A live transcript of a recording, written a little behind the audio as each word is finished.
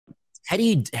How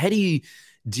do you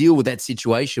deal with that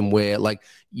situation where like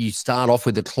you start off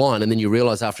with a client and then you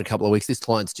realize after a couple of weeks this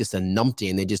client's just a numpty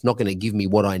and they're just not going to give me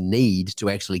what I need to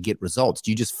actually get results? Do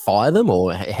you just fire them,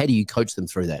 or how do you coach them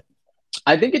through that?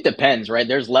 I think it depends, right?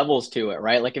 There's levels to it,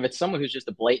 right? Like if it's someone who's just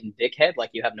a blatant dickhead,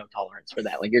 like you have no tolerance for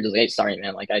that. Like you're just like, hey, sorry,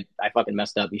 man. Like I fucking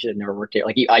messed up. You should have never worked here.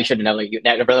 Like I should have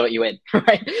never let you in,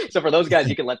 right? So for those guys,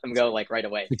 you can let them go like right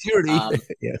away. Security.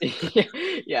 Yeah.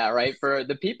 Yeah, right. For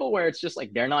the people where it's just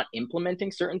like they're not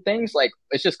implementing certain things, like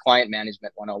it's just client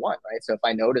management 101, right? So if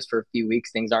I notice for a few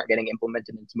weeks things aren't getting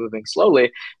implemented and it's moving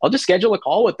slowly, I'll just schedule a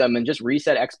call with them and just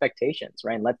reset expectations,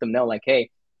 right? And let them know like,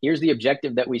 hey, here's the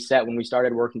objective that we set when we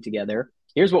started working together.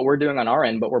 Here's what we're doing on our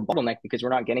end, but we're bottlenecked because we're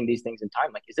not getting these things in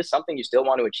time. Like, is this something you still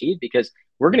want to achieve? Because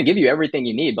we're going to give you everything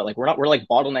you need, but like, we're like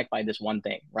bottlenecked by this one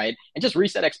thing, right? And just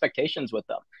reset expectations with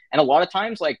them. And a lot of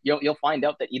times, like you'll find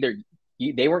out that either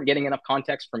they weren't getting enough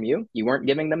context from you, you weren't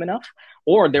giving them enough,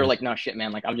 or they're like, no shit,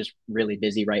 man, like I'm just really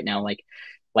busy right now.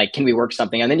 Like, can we work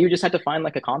something? And then you just have to find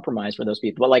like a compromise for those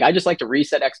people. But like, I just like to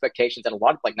reset expectations. And a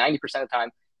lot of like 90% of the time,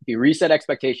 if you reset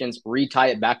expectations, retie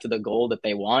it back to the goal that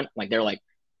they want, like they're like,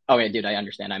 okay, dude, I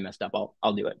understand. I messed up.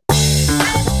 I'll do it.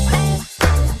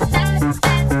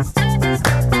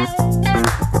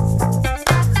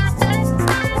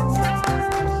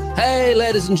 Hey,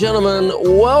 ladies and gentlemen,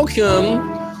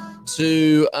 welcome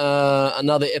to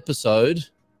another episode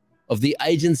of the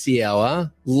Agency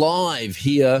Hour live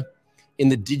here in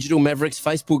the Digital Mavericks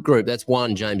Facebook group. That's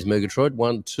one, James Murgatroyd.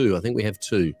 1, 2. I think we have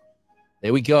 2.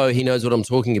 There we go. He knows what I'm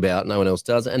talking about. No one else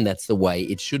does, and that's the way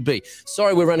it should be.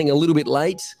 Sorry, we're running a little bit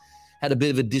late. Had a bit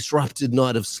of a disrupted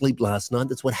night of sleep last night.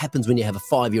 That's what happens when you have a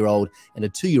 5-year-old and a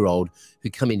 2-year-old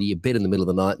who come into your bed in the middle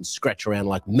of the night and scratch around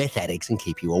like meth addicts and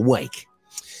keep you awake.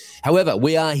 However,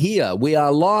 we are here. We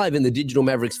are live in the Digital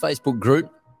Mavericks Facebook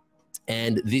group.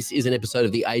 And this is an episode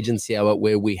of the Agency Hour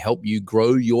where we help you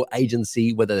grow your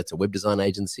agency, whether that's a web design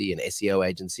agency, an SEO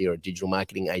agency, or a digital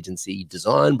marketing agency,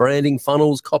 design, branding,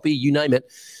 funnels, copy, you name it.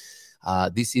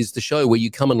 This is the show where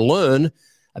you come and learn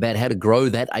about how to grow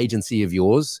that agency of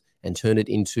yours and turn it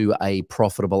into a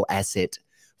profitable asset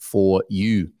for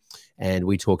you. And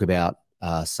we talk about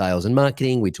sales and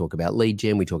marketing. We talk about lead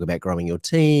gen. We talk about growing your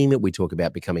team. We talk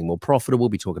about becoming more profitable.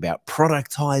 We talk about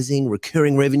productizing,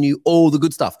 recurring revenue, all the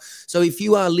good stuff. So if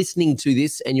you are listening to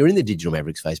this and you're in the Digital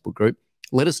Mavericks Facebook group,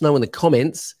 let us know in the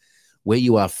comments where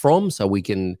you are from so we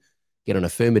can get an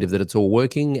affirmative that it's all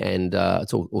working. And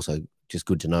it's also just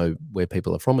good to know where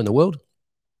people are from in the world.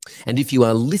 And if you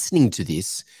are listening to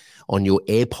this on your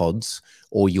AirPods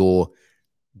or your,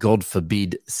 God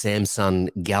forbid, Samsung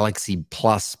Galaxy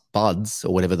Plus buds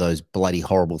or whatever those bloody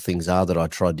horrible things are that I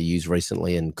tried to use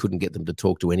recently and couldn't get them to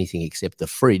talk to anything except the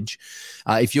fridge.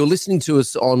 If you're listening to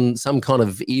us on some kind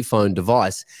of earphone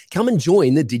device, come and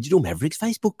join the Digital Mavericks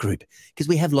Facebook group because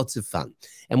we have lots of fun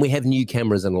and we have new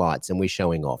cameras and lights and we're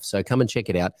showing off. So come and check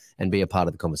it out and be a part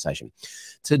of the conversation.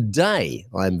 Today,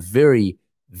 I'm very,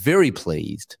 very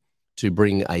pleased to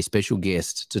bring a special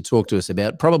guest to talk to us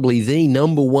about probably the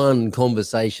 #1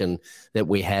 conversation that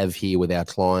we have here with our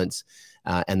clients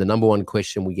and the #1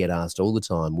 question we get asked all the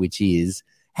time, which is,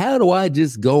 how do I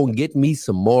just go and get me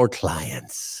some more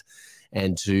clients?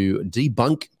 And to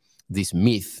debunk this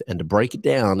myth and to break it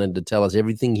down and to tell us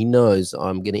everything he knows,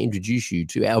 I'm going to introduce you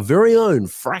to our very own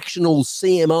fractional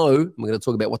CMO. I'm going to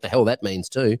talk about what the hell that means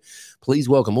too. Please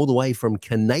welcome all the way from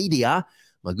Canada,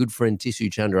 my good friend Thisura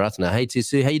Chandrarathna. Hey,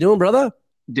 Thisu, how you doing, brother?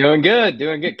 Doing good,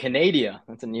 doing good. Canada.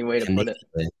 That's a new way to put it.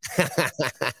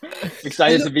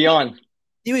 Excited to be on.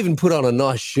 You even put on a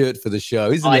nice shirt for the show,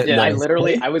 isn't it? I did.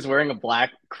 Nice? I was wearing a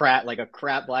crap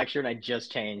black shirt, and I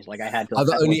just changed. Like I had to. I've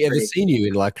only ever seen you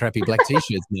in like crappy black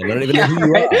t-shirts, man. I don't even know who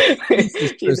you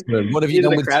are. What have you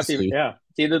done with Thisu? Yeah,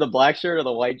 it's either the black shirt or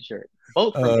the white shirt.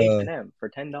 Both from H&M for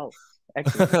 $10.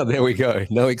 There we go.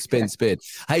 No expense spared.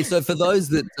 Hey, so for those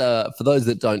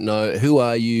that don't know, who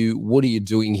are you? What are you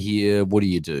doing here? What do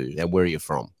you do? And where are you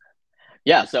from?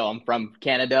 Yeah, so I'm from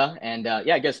Canada, and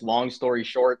I guess long story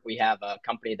short, we have a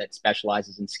company that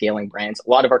specializes in scaling brands. A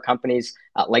lot of our companies,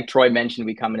 like Troy mentioned,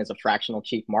 we come in as a fractional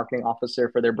chief marketing officer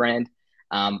for their brand.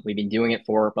 We've been doing it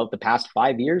for about the past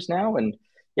 5 years now, and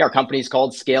our company is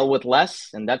called Scale with Less,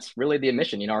 and that's really the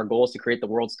mission. Our goal is to create the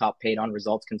world's top paid on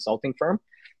results consulting firm.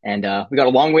 And we got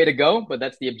a long way to go, but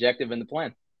that's the objective and the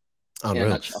plan. Oh, in a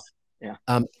nutshell. Yeah.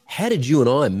 How did you and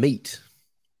I meet?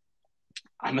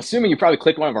 I'm assuming you probably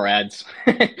clicked one of our ads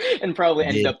and probably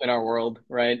ended up in our world,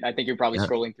 right? I think you're probably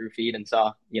scrolling through feed and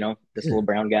saw, this little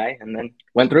brown guy and then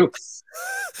went through.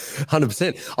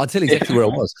 100%. I'll tell you exactly where I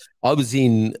was. I was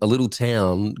in a little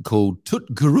town called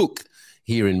Tutgaruk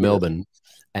here in Melbourne.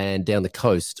 and down the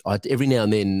coast. Every now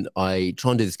and then I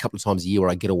try and do this a couple of times a year where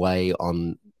I get away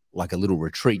on like a little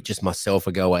retreat, just myself.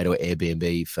 I go away to an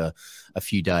Airbnb for a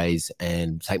few days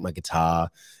and take my guitar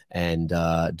and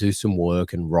do some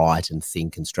work and write and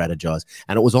think and strategize.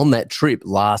 And it was on that trip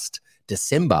last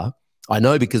December. I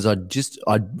know because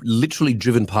I'd literally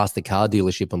driven past the car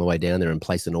dealership on the way down there and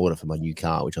placed an order for my new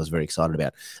car, which I was very excited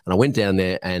about. And I went down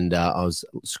there and I was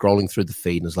scrolling through the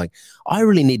feed and was like, I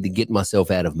really need to get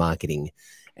myself out of marketing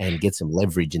and get some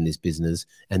leverage in this business.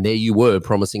 And there you were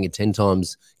promising a 10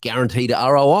 times guaranteed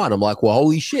ROI. And I'm like, well,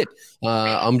 holy shit.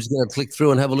 I'm just going to click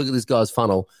through and have a look at this guy's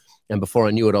funnel. And before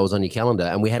I knew it, I was on your calendar.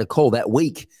 And we had a call that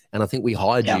week. And I think we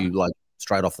hired you like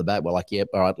straight off the bat. We're like, yep,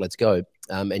 all right, let's go.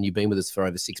 And you've been with us for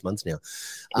over 6 months now.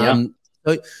 So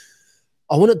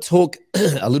I want to talk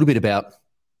a little bit about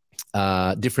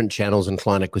different channels and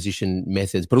client acquisition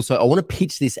methods, but also I want to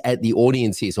pitch this at the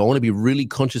audience here. So I want to be really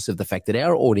conscious of the fact that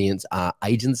our audience are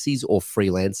agencies or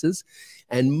freelancers,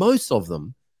 and most of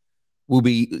them will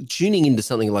be tuning into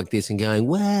something like this and going,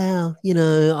 well, you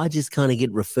know, I just kind of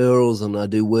get referrals and I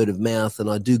do word of mouth and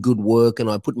I do good work and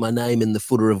I put my name in the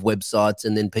footer of websites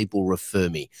and then people refer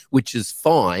me, which is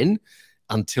fine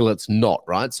until it's not,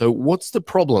 right? So what's the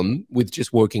problem with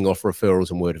just working off referrals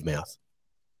and word of mouth?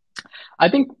 I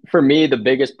think for me, the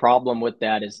biggest problem with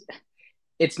that is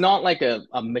it's not like a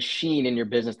machine in your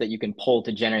business that you can pull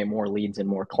to generate more leads and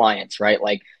more clients, right?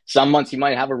 Like some months you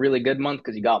might have a really good month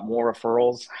because you got more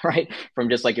referrals, right? From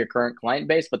just like your current client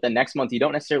base. But the next month, you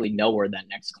don't necessarily know where that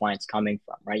next client's coming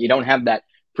from, right? You don't have that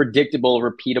predictable,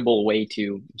 repeatable way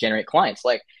to generate clients.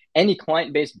 Like any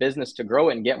client-based business to grow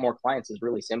and get more clients is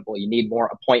really simple. You need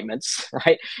more appointments,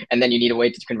 right? And then you need a way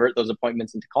to convert those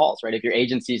appointments into calls, right? If your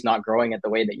agency is not growing at the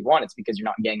way that you want, it's because you're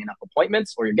not getting enough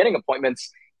appointments, or you're getting appointments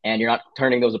and you're not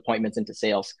turning those appointments into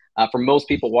sales. For most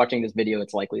people watching this video,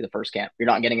 it's likely the first camp. You're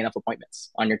not getting enough appointments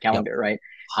on your calendar, right?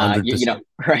 You know,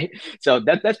 right? So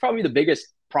that's probably the biggest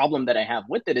problem that I have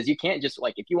with it is you can't just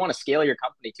like, if you want to scale your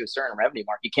company to a certain revenue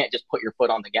mark, you can't just put your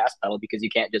foot on the gas pedal because you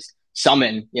can't just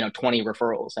summon, 20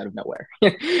 referrals out of nowhere.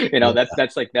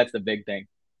 That's the big thing.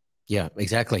 Yeah,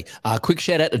 exactly. Quick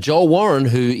shout out to Joel Warren,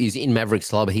 who is in Mavericks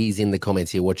Club. He's in the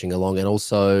comments here watching along. And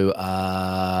also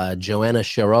Joanna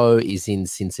Chereau is in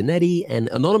Cincinnati. And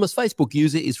anonymous Facebook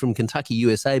user is from Kentucky,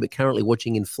 USA, but currently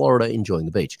watching in Florida, enjoying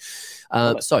the beach.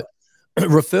 So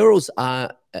referrals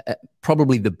are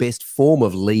probably the best form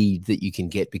of lead that you can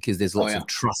get because there's lots of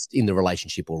trust in the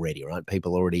relationship already, right?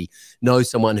 People already know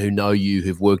someone who know you,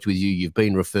 who've worked with you, you've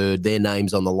been referred, their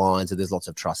name's on the line, so there's lots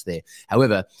of trust there.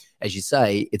 However, as you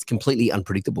say, it's completely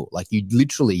unpredictable. Like you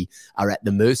literally are at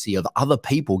the mercy of other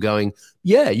people going,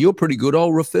 yeah, you're pretty good,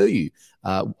 I'll refer you.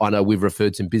 I know we've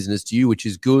referred some business to you, which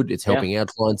is good. It's helping our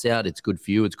clients out. It's good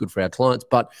for you. It's good for our clients.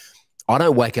 But I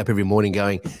don't wake up every morning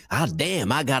going,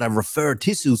 damn, I got to refer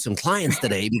Thisu some clients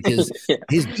today because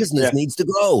his business needs to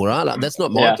grow, right? Like, that's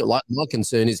not my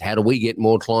concern is how do we get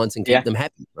more clients and keep them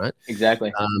happy, right?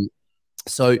 Exactly.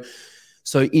 So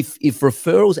if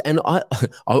referrals, and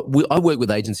I work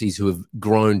with agencies who have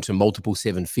grown to multiple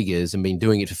 7 figures and been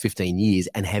doing it for 15 years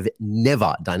and have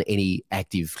never done any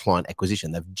active client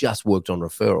acquisition. They've just worked on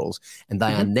referrals, and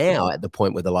they are now at the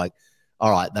point where they're like, all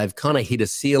right, they've kind of hit a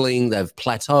ceiling, they've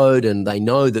plateaued, and they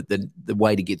know that the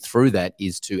way to get through that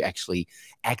is to actually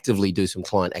actively do some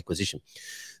client acquisition.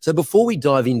 So before we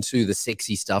dive into the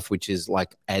sexy stuff, which is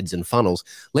like ads and funnels,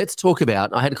 let's talk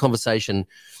about, I had a conversation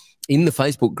in the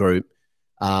Facebook group.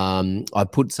 I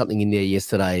put something in there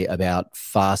yesterday about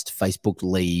fast Facebook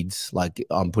leads. Like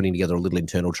I'm putting together a little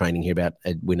internal training here about,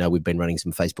 we know we've been running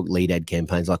some Facebook lead ad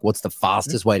campaigns. Like what's the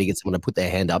fastest way to get someone to put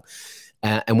their hand up?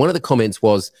 And one of the comments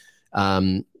was,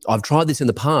 I've tried this in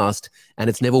the past and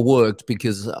it's never worked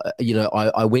because,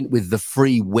 I went with the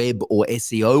free web or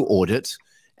SEO audit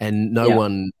and there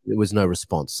was no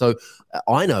response. So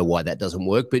I know why that doesn't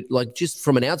work, but like just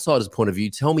from an outsider's point of view,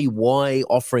 tell me why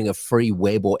offering a free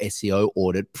web or SEO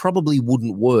audit probably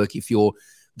wouldn't work if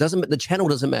the channel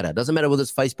doesn't matter. It doesn't matter whether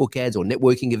it's Facebook ads or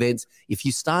networking events. If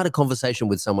you start a conversation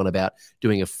with someone about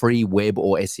doing a free web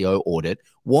or SEO audit,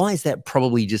 why is that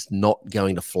probably just not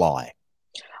going to fly?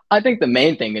 I think the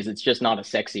main thing is it's just not a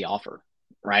sexy offer,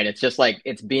 right? It's just like,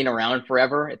 it's been around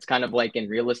forever. It's kind of like in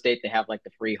real estate, they have like the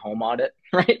free home audit,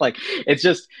 right? Like it's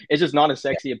just not a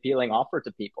sexy, appealing offer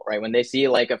to people, right? When they see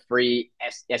like a free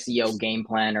SEO game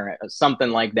plan or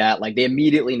something like that, like they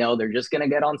immediately know they're just going to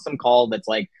get on some call that's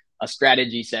like a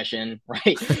strategy session,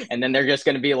 right? And then they're just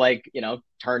going to be like, you know,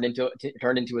 turned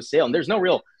into a sale. And there's no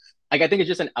real, like, I think it's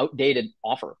just an outdated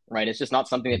offer, right? It's just not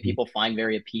something that people find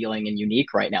very appealing and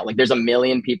unique right now. Like there's a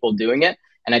million people doing it.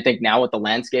 And I think now with the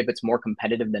landscape, it's more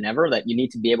competitive than ever, that you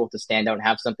need to be able to stand out and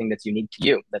have something that's unique to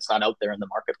you, that's not out there in the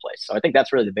marketplace. So I think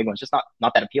that's really the big one. It's just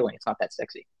not that appealing. It's not that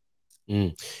sexy.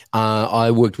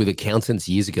 I worked with accountants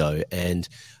years ago, and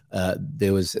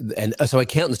so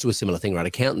accountants do a similar thing, right?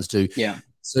 Accountants do. Yeah.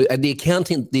 So the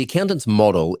accountant's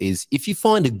model is, if you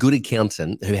find a good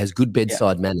accountant who has good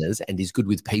bedside manners and is good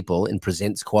with people and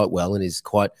presents quite well and is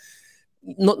quite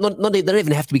they don't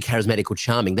even have to be charismatic or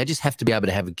charming. They just have to be able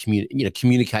to have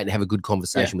communicate and have a good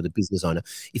conversation with a business owner.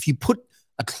 If you put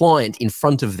a client in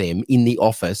front of them in the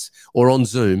office or on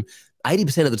Zoom,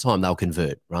 80% of the time they'll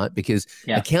convert, right? Because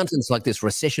accountants like this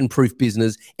recession-proof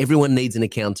business, everyone needs an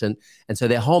accountant. And so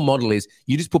their whole model is,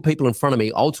 you just put people in front of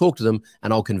me, I'll talk to them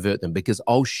and I'll convert them, because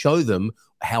I'll show them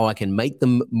how I can make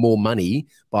them more money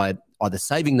by either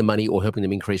saving the money or helping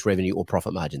them increase revenue or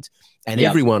profit margins. And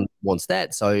everyone wants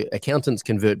that. So accountants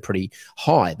convert pretty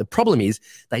high. The problem is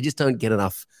they just don't get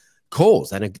enough calls.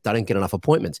 They don't get enough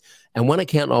appointments. And one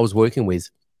accountant I was working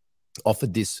with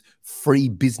offered this free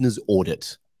business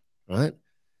audit. Right?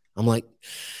 I'm like,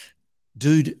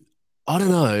 dude, I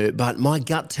don't know, but my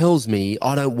gut tells me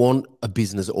I don't want a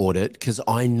business audit, because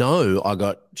I know I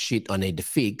got shit I need to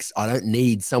fix. I don't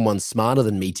need someone smarter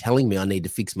than me telling me I need to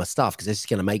fix my stuff, because that's just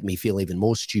going to make me feel even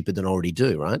more stupid than I already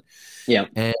do, right? Yeah.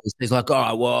 And he's like, all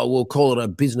right, well, we'll call it a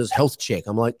business health check.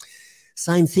 I'm like,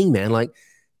 same thing, man. Like,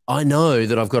 I know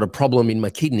that I've got a problem in my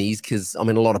kidneys because I'm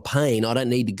in a lot of pain. I don't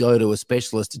need to go to a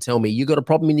specialist to tell me you got a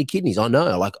problem in your kidneys. I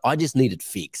know, like, I just need it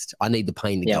fixed. I need the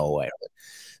pain to go away.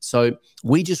 So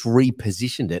we just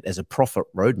repositioned it as a profit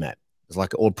roadmap. It's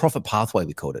like, or profit pathway,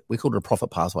 we called it. We called it a profit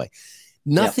pathway.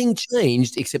 Nothing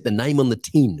changed except the name on the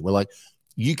tin. We're like,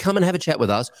 you come and have a chat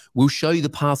with us. We'll show you the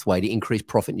pathway to increase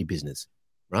profit in your business,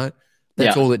 right?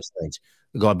 That's all that changed.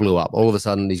 The guy blew up. All of a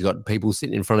sudden, he's got people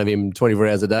sitting in front of him 24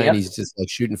 hours a day, and he's just like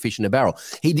shooting fish in a barrel.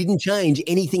 He didn't change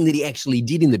anything that he actually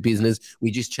did in the business.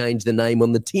 We just changed the name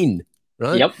on the tin,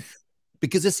 right? Yep.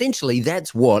 Because essentially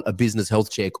that's what a business health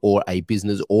check or a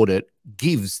business audit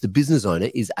gives the business owner,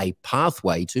 is a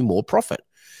pathway to more profit.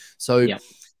 So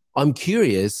I'm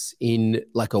curious, in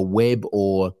like a web,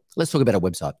 or let's talk about a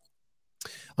website.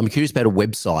 I'm curious about a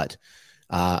website.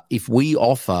 If we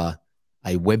offer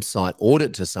a website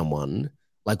audit to someone,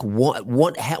 like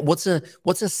what's a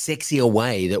sexier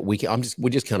way that we can? We're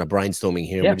just kind of brainstorming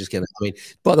here. We're just gonna. I mean,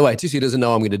 by the way, Thisu doesn't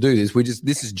know I'm going to do this.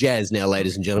 This is jazz now,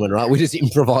 ladies and gentlemen. Right? We're just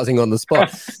improvising on the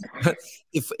spot.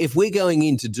 If we're going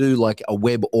in to do like a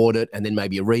web audit, and then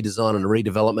maybe a redesign and a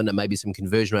redevelopment, and maybe some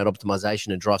conversion rate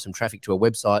optimization, and drive some traffic to a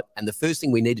website, and the first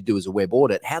thing we need to do is a web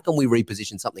audit, how can we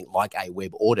reposition something like a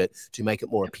web audit to make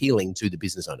it more appealing to the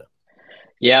business owner?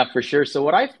 Yeah, for sure. So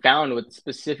what I found with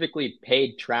specifically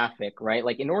paid traffic, right?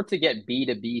 Like, in order to get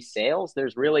B2B sales,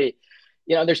 there's really,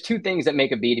 there's two things that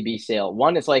make a B2B sale.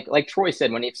 One is like Troy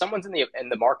said, if someone's in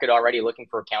the market already looking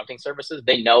for accounting services,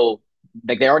 they know,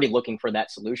 like, they're already looking for that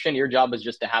solution. Your job is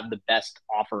just to have the best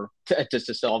offer to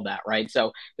solve that, right?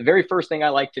 So the very first thing I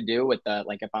like to do with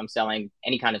like, if I'm selling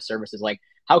any kind of services, like,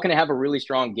 how can I have a really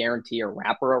strong guarantee or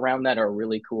wrapper around that, or a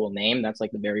really cool name? That's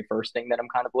like the very first thing that I'm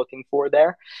kind of looking for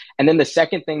there. And then the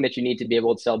second thing that you need to be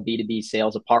able to sell B2B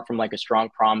sales, apart from like a strong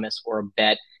promise or a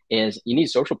bet, is you need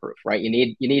social proof, right? You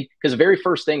need, because the very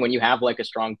first thing when you have like a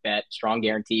strong bet, strong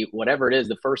guarantee, whatever it is,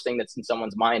 the first thing that's in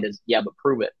someone's mind is, yeah, but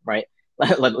prove it, right?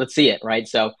 Let's see it, right?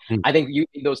 So I think you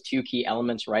need those two key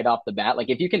elements right off the bat. Like,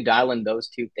 if you can dial in those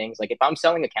two things, like if I'm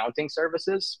selling accounting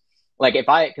services, like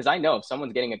because I know if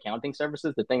someone's getting accounting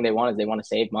services, the thing they want is they want to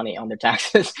save money on their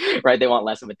taxes, right? They want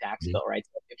less of a tax bill, right?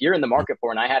 So if you're in the market for,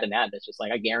 and I had an ad that's just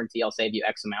like, I guarantee I'll save you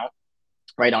X amount,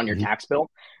 right, on your tax bill,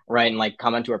 right? And like,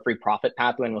 come into a free profit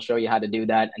pathway, and we'll show you how to do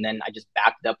that. And then I just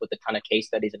backed it up with a ton of case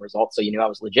studies and results, so you knew I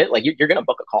was legit. Like, you're gonna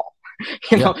book a call,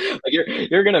 like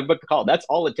you're gonna book a call. That's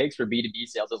all it takes for B2B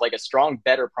sales, is like a strong,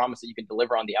 better promise that you can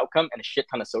deliver on the outcome, and a shit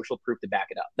ton of social proof to back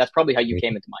it up. That's probably how you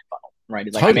came into my funnel, right?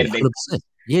 It's like, totally, I made a big promise,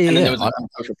 and then there was a ton of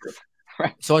social proof.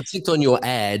 Right. So I clicked on your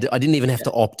ad. I didn't even have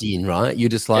to opt in, right? You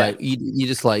just like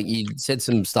you said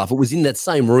some stuff. It was in that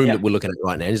same room that we're looking at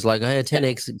right now. It's like, hey,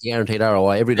 10x guaranteed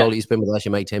ROI. Every dollar you spend with us, you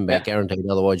make 10 back, guaranteed.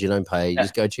 Otherwise, you don't pay.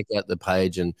 Just go check out the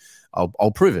page, and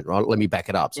I'll prove it, right? Let me back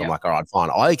it up. So I'm like, all right, fine.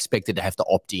 I expected to have to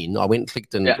opt in. I went and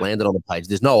clicked and landed on the page.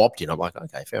 There's no opt in. I'm like,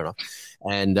 okay, fair enough.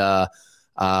 And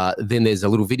Then there's a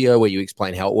little video where you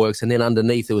explain how it works. And then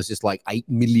underneath, there was just like 8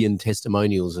 million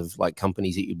testimonials of like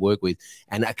companies that you'd work with.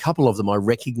 And a couple of them I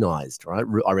recognized, right?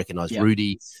 I recognized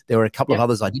Rudy. There were a couple of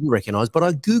others I didn't recognize, but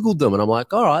I Googled them and I'm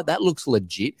like, all right, that looks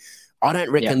legit. I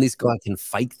don't reckon this guy can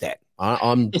fake that.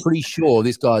 I'm pretty sure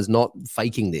this guy's not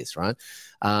faking this, right?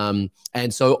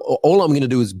 And so all I'm going to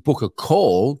do is book a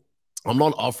call. I'm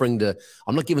not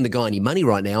giving the guy any money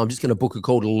right now. I'm just going to book a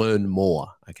call to learn more.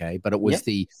 Okay. But it was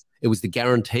it was the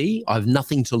guarantee. I have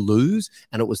nothing to lose.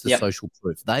 And it was the social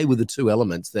proof. They were the two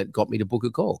elements that got me to book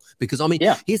a call. Because I mean,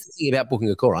 here's the thing about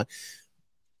booking a call, right?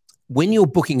 When you're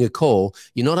booking a call,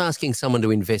 you're not asking someone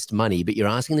to invest money, but you're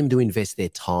asking them to invest their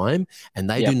time, and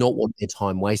they do not want their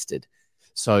time wasted.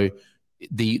 So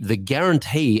the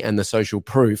guarantee and the social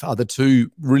proof are the two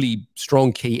really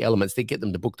strong key elements that get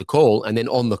them to book the call. And then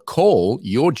on the call,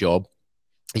 your job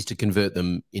is to convert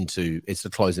them into, it's to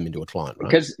close them into a client,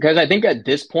 right? Because I think at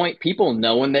this point, people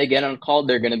know when they get on a call,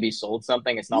 they're going to be sold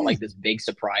something. It's not like this big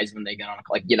surprise when they get on a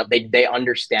call. Like, you know, they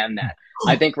understand that.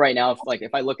 I think right now,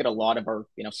 if I look at a lot of our,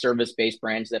 you know, service-based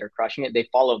brands that are crushing it, they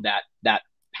follow that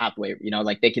pathway. You know,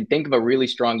 like they can think of a really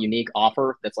strong, unique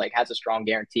offer that's like has a strong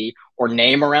guarantee or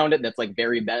name around it that's like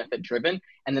very benefit driven.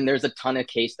 And then there's a ton of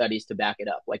case studies to back it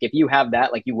up. Like if you have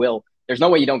that, like you will, there's no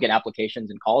way you don't get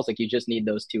applications and calls. Like you just need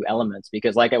those two elements,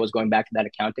 because like I was going back to that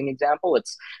accounting example,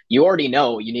 it's, you already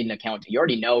know you need an accountant. You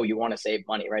already know you want to save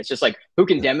money, right? It's just like who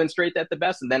can demonstrate that the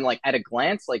best. And then like at a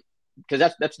glance, like, because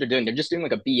that's what they're doing. They're just doing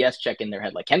like a BS check in their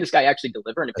head. Like, can this guy actually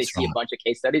deliver? And if they see a bunch of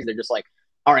case studies, they're just like,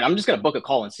 all right, I'm just going to book a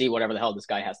call and see whatever the hell this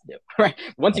guy has to do. Right?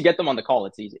 Once you get them on the call,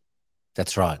 it's easy.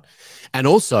 That's right. And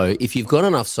also, if you've got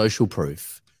enough social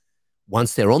proof,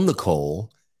 once they're on the call,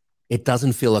 it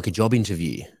doesn't feel like a job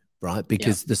interview, right?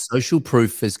 Because the social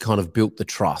proof has kind of built the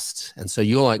trust. And so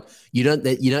you're like, you don't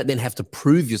then have to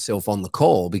prove yourself on the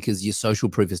call because your social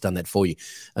proof has done that for you.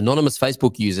 Anonymous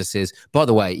Facebook user says, by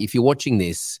the way, if you're watching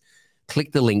this,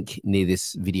 click the link near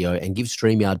this video and give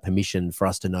StreamYard permission for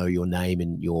us to know your name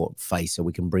and your face so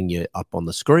we can bring you up on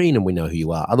the screen and we know who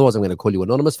you are. Otherwise, I'm going to call you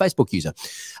anonymous Facebook user.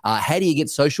 How do you get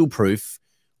social proof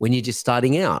when you're just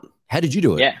starting out? How did you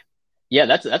do it? Yeah,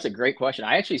 that's a great question.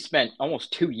 I actually spent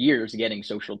almost 2 years getting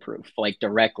social proof, like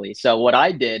directly. So what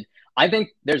I did, I think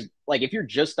there's like, if you're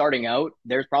just starting out,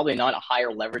 there's probably not a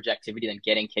higher leverage activity than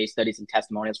getting case studies and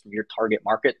testimonials from your target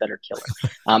market that are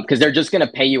killer, because they're just going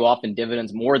to pay you off in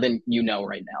dividends more than you know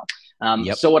right now.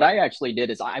 So what I actually did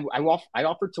is I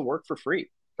offered to work for free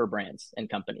for brands and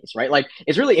companies, right? Like,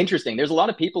 it's really interesting. There's a lot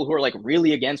of people who are like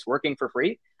really against working for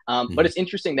free. But it's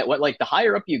interesting that like the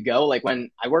higher up you go, like when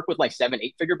I work with like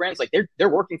 7-8 figure brands, like they're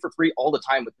working for free all the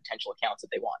time with potential accounts that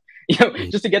they want, you know,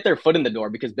 just to get their foot in the door,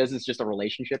 because business is just a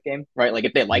relationship game, right? Like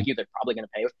if they like you, they're probably going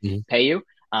to pay you.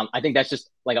 I think that's just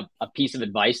like a piece of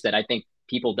advice that I think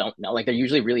people don't know. Like they're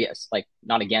usually really like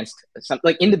not against some,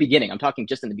 like in the beginning, I'm talking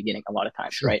just in the beginning, a lot of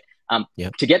times, right?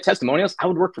 To get testimonials, I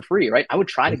would work for free, right? I would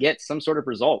try to get some sort of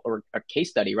result or a case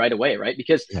study right away, right?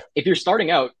 Because if you're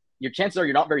starting out, your chances are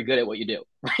you're not very good at what you do,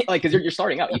 right? Like, because you're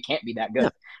starting out, you can't be that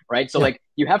good, right? So like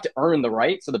you have to earn the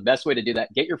right. So the best way to do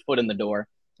that, get your foot in the door,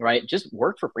 right? Just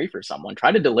work for free for someone.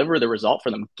 Try to deliver the result for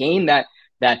them. Gain that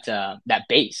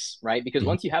base, right? Because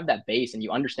once you have that base and you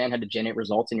understand how to generate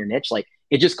results in your niche, like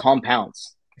it just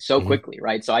compounds so quickly,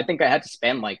 right? So I think I had to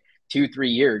spend like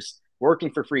 2-3 years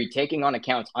working for free, taking on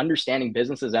accounts, understanding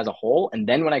businesses as a whole. And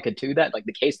then when I could do that, like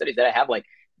the case studies that I have, like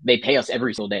they pay us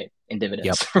every single day in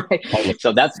dividends. Right?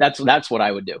 So that's what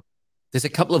I would do. There's a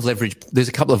couple of leverage. There's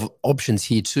a couple of options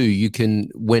here too. You can,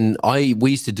 we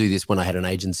used to do this when I had an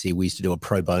agency, we used to do a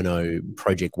pro bono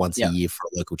project once a year for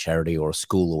a local charity or a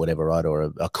school or whatever, right?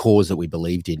 Or a cause that we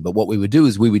believed in. But what we would do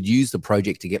is we would use the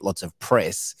project to get lots of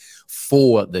press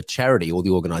for the charity or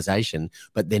the organization,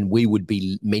 but then we would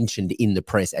be mentioned in the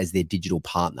press as their digital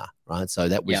partner, right? So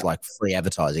that was like free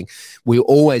advertising. We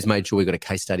always made sure we got a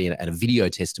case study and a video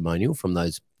testimonial from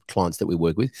those clients that we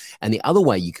work with. And the other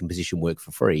way you can position work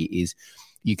for free is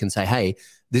you can say, hey,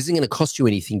 this isn't going to cost you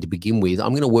anything to begin with.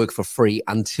 I'm going to work for free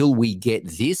until we get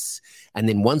this. And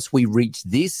then once we reach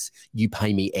this, you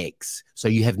pay me X. So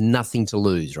you have nothing to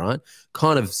lose, right?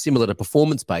 Kind of similar to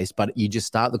performance-based, but you just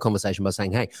start the conversation by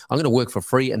saying, hey, I'm going to work for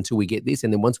free until we get this.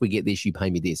 And then once we get this, you pay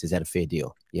me this. Is that a fair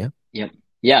deal? Yeah.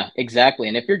 Yeah, exactly.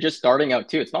 And if you're just starting out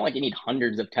too, it's not like you need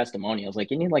hundreds of testimonials.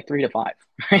 Like you need like 3 to 5,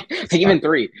 right? Even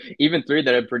three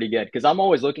that are pretty good. Because I'm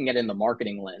always looking at it in the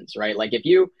marketing lens, right? Like if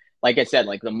you, like I said,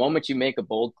 like the moment you make a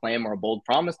bold claim or a bold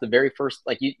promise, the very first,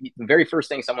 the very first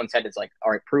thing someone said is like,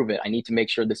 all right, prove it. I need to make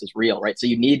sure this is real, right? So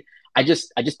you need I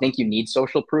just think you need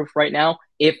social proof right now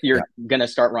if you're going to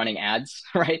start running ads,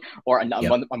 right? Or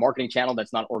a marketing channel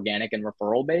that's not organic and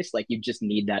referral based. Like, you just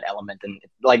need that element. And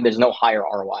like, there's no higher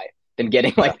ROI than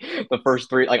getting like the first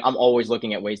three. Like, I'm always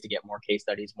looking at ways to get more case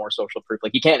studies, more social proof.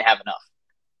 Like, you can't have enough.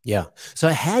 Yeah. So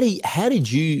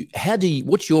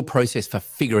what's your process for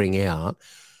figuring out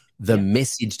the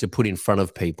message to put in front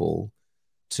of people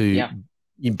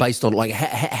based on like,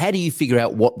 how do you figure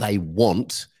out what they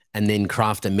want and then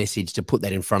craft a message to put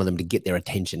that in front of them to get their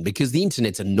attention? Because the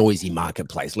internet's a noisy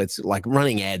marketplace. Like,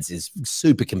 running ads is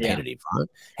super competitive, right?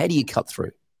 How do you cut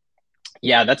through?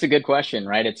 Yeah, that's a good question,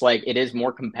 right? It's like, it is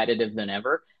more competitive than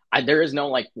ever. There is no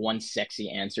like one sexy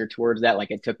answer towards that. Like,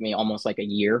 it took me almost like a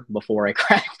year before I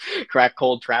cracked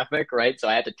cold traffic, right? So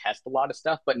I had to test a lot of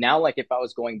stuff. But now, like, if I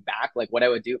was going back, like, what I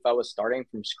would do if I was starting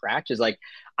from scratch is like,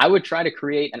 I would try to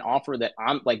create an offer that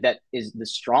that is the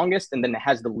strongest and then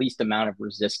has the least amount of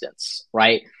resistance,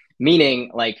 right?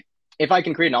 Meaning, like, if I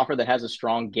can create an offer that has a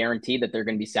strong guarantee that they're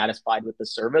going to be satisfied with the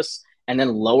service and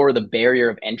then lower the barrier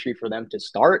of entry for them to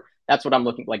start, that's what I'm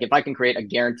looking like. If I can create a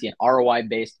guarantee, an ROI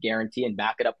based guarantee, and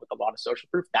back it up with a lot of social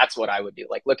proof, that's what I would do.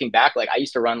 Like, looking back, like, I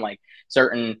used to run like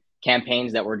certain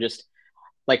campaigns that were just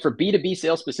like, for B2B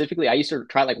sales specifically, I used to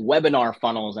try like webinar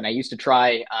funnels, and I used to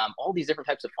try all these different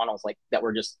types of funnels, like, that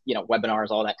were just, webinars,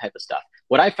 all that type of stuff.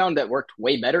 What I found that worked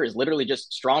way better is literally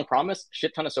just strong promise,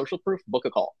 shit ton of social proof, book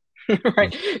a call.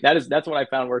 Right. That's what I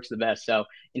found works the best. So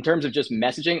in terms of just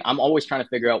messaging, I'm always trying to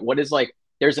figure out what is like,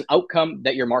 there's an outcome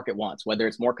that your market wants, whether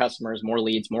it's more customers, more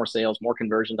leads, more sales, more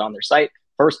conversions on their site.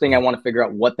 First thing, I want to figure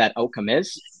out what that outcome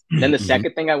is. Then the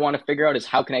second thing I want to figure out is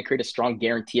how can I create a strong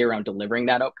guarantee around delivering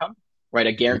that outcome, right?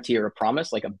 A guarantee or a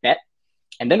promise, like a bet.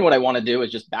 And then what I want to do is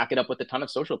just back it up with a ton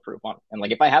of social proof on it. And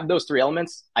like, if I have those three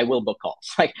elements, I will book calls.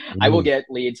 Like, I will get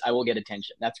leads, I will get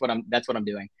attention. That's what I'm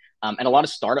doing. And a lot of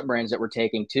startup brands that we're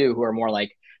taking too, who are more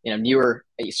like, newer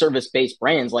service-based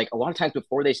brands, like, a lot of times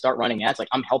before they start running ads, like,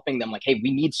 I'm helping them like, hey,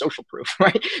 we need social proof,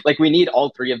 right? Like, we need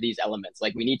all three of these elements.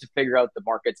 Like, we need to figure out the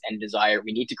market's end desire.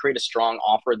 We need to create a strong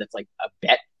offer that's like a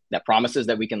bet that promises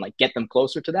that we can like get them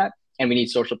closer to that. And we need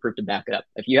social proof to back it up.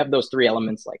 If you have those three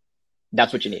elements, like,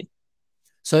 that's what you need.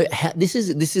 So this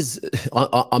is,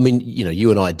 I mean, you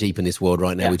and I are deep in this world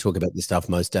right now. We talk about this stuff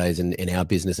most days in our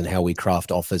business and how we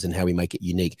craft offers and how we make it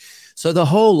unique. So the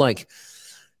whole, like,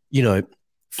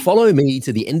 follow me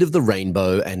to the end of the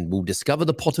rainbow and we'll discover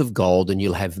the pot of gold and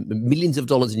you'll have millions of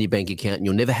dollars in your bank account and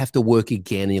you'll never have to work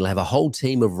again. And you'll have a whole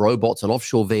team of robots and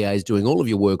offshore VAs doing all of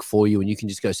your work for you. And you can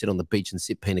just go sit on the beach and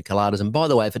sip pina coladas. And by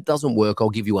the way, if it doesn't work, I'll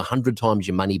give you 100 times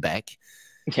your money back.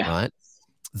 Yeah. Right.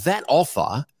 That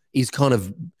offer is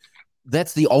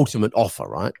that's the ultimate offer,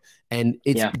 right? And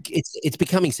it's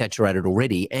becoming saturated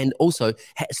already. And also,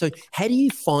 so how do you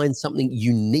find something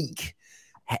unique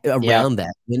around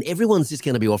that when everyone's just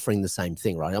going to be offering the same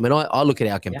thing, right? I mean, I look at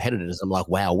our competitors, I'm like,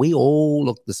 wow, we all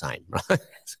look the same, right?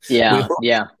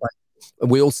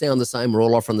 We all sound the same. We're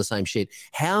all offering the same shit.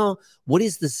 What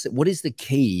is the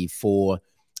key for,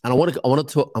 and I want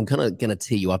to talk, I'm kind of going to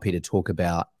tee you up here to talk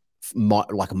about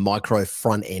like micro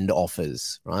front end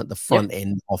offers, right? The front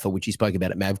end offer, which you spoke about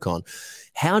at MavCon.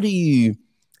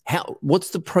 What's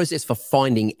the process for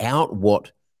finding out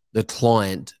what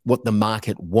the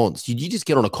market wants? Did you just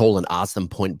get on a call and ask them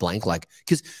point blank? Like,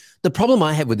 because the problem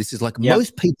I have with this is like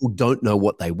most people don't know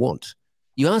what they want.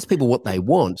 You ask people what they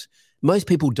want, most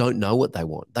people don't know what they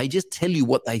want. They just tell you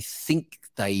what they think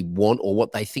they want or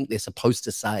what they think they're supposed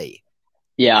to say.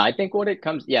 Yeah, I think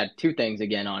two things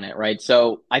again on it, right?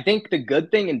 So I think the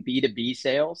good thing in B2B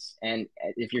sales, and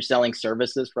if you're selling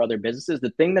services for other businesses,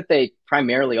 the thing that they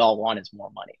primarily all want is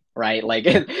more money, right? Like,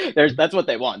 that's what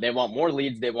they want. They want more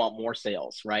leads. They want more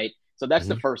sales, right? So that's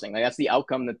the first thing. Like, that's the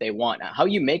outcome that they want. Now, how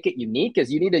you make it unique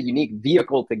is you need a unique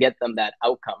vehicle to get them that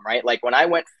outcome, right? Like, when I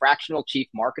went Fractional Chief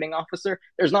Marketing Officer,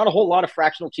 there's not a whole lot of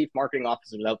Fractional Chief Marketing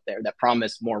Officers out there that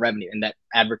promise more revenue and that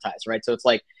advertise, right? So it's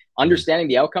like, understanding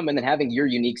the outcome and then having your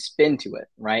unique spin to it,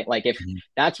 right? Like, if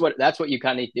that's what you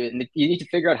kind of need to do. And you need to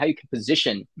figure out how you can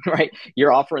position, right,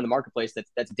 your offer in the marketplace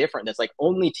that's different, that's like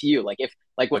only to you. Like, if,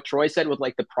 like what Troy said with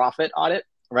like the profit audit,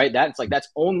 right? That's like, that's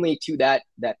only to that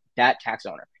tax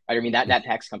owner, right? I mean, that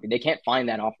tax company, they can't find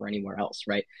that offer anywhere else,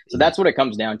 right? So that's what it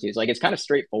comes down to. It's like, it's kind of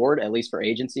straightforward, at least for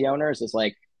agency owners. It's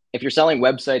like, if you're selling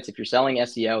websites, if you're selling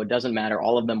SEO, it doesn't matter.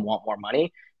 All of them want more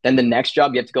money. Then the next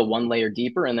job, you have to go one layer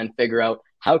deeper and then figure out,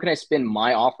 how can I spin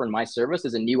my offer and my service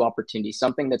as a new opportunity,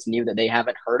 something that's new that they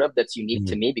haven't heard of, that's unique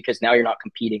to me, because now you're not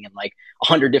competing in like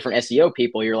 100 different SEO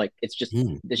people. You're like, it's just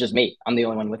me. I'm the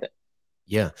only one with it.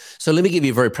 Yeah. So let me give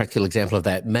you a very practical example of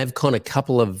that. MavCon,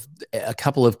 a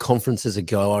couple of conferences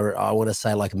ago, I want to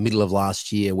say like middle of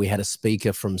last year, we had a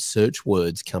speaker from Search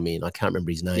Words come in. I can't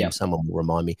remember his name. Yeah. Someone will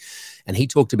remind me. And he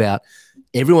talked about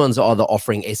everyone's either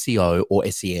offering SEO or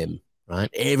SEM, right?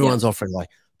 Everyone's offering like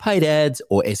paid ads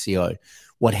or SEO.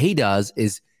 What he does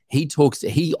is he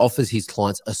offers his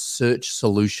clients a search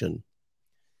solution,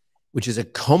 which is a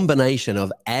combination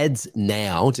of ads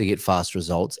now to get fast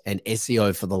results and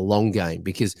SEO for the long game,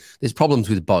 because there's problems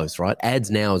with both, right? Ads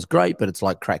now is great, but it's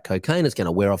like crack cocaine. It's going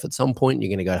to wear off at some point. And you're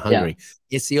going to go hungry.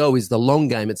 Yeah. SEO is the long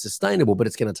game. It's sustainable, but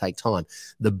it's going to take time.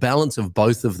 The balance of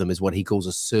both of them is what he calls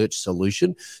a search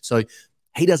solution. So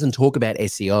he doesn't talk about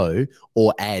SEO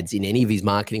or ads in any of his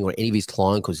marketing or any of his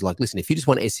client calls. He's like, listen, if you just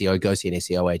want SEO, go see an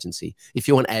SEO agency. If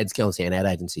you want ads, go and see an ad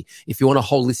agency. If you want a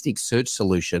holistic search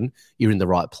solution, you're in the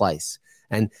right place.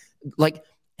 And like,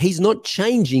 he's not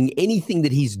changing anything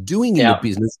that he's doing in the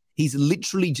business. He's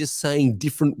literally just saying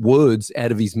different words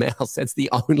out of his mouth. That's the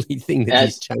only thing that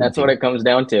he's changing. That's what it comes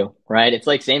down to, right? It's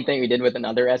like same thing we did with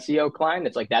another SEO client.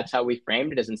 It's like, that's how we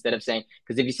framed it, is instead of saying,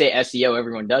 because if you say SEO,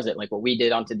 everyone does it. Like what we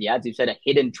did onto the ads, you said a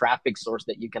hidden traffic source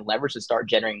that you can leverage to start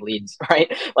generating leads,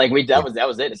 right? Like that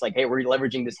was it. It's like, hey, we're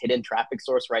leveraging this hidden traffic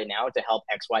source right now to help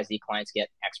XYZ clients get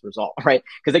X result, right?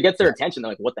 Because it gets their attention.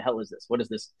 They're like, what the hell is this? What is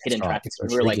this hidden traffic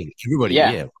source? We're like, everybody,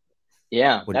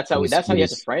 yeah, that's how you have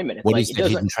to frame it. It's what like, is that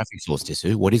hidden traffic source,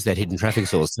 Thisu? What is that hidden traffic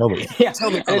source? Tell me.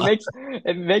 Tell me. And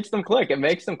it makes them click. It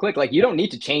makes them click. Like, you don't need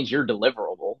to change your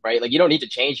deliverable, right? Like, you don't need to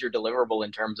change your deliverable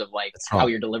in terms of like how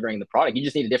you're delivering the product. You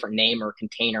just need a different name or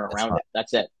container around it.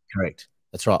 That's it. Correct.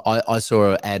 That's right. I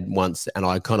saw an ad once and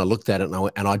I kind of looked at it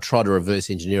and I tried to reverse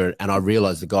engineer it, and I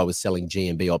realized the guy was selling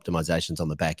GMB optimizations on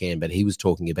the back end, but he was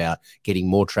talking about getting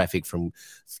more traffic from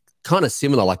kind of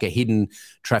similar, like a hidden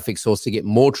traffic source to get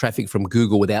more traffic from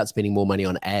Google without spending more money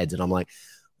on ads. And I'm like,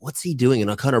 what's he doing? And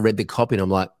I kind of read the copy and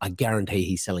I'm like, I guarantee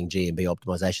he's selling GMB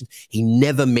optimizations. He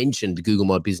never mentioned Google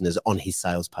My Business on his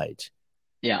sales page.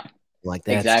 Yeah. Like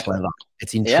that's clever.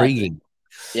 It's intriguing.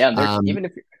 Yeah. Even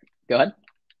if go ahead.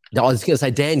 I was going to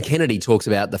say, Dan Kennedy talks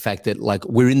about the fact that like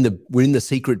we're in the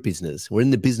secret business. We're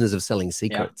in the business of selling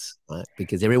secrets, right?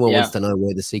 Because everyone wants to know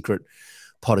where the secret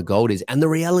pot of gold is. And the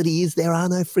reality is there are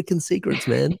no freaking secrets,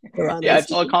 man.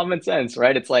 It's all common sense,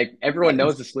 right? It's like everyone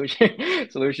knows the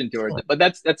solution towards it. But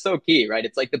that's so key, right?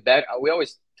 It's like we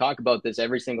always talk about this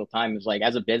every single time, is like,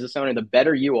 as a business owner, the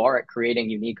better you are at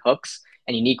creating unique hooks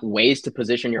and unique ways to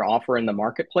position your offer in the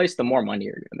marketplace, the more money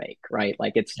you're going to make, right?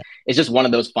 Like it's just one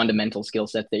of those fundamental skill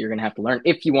sets that you're going to have to learn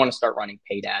if you want to start running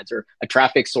paid ads or a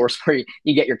traffic source where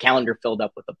you get your calendar filled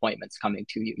up with appointments coming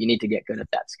to you. You need to get good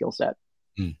at that skill set.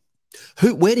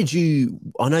 Where did you,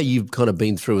 I know you've kind of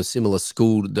been through a similar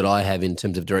school that I have in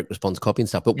terms of direct response copy and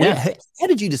stuff, but how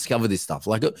did you discover this stuff?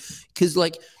 Like,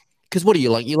 because what are you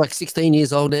like? You're like 16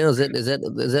 years old now. Is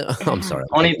that? I'm sorry.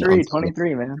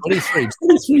 23, man.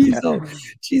 23 years old.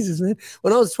 Jesus, man.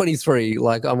 When I was 23,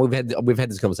 like we've had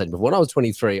this conversation before. When I was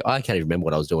 23, I can't even remember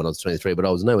what I was doing when I was 23, but I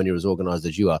was nowhere near as organized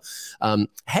as you are.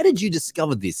 How did you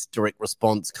discover this direct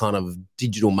response kind of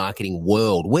digital marketing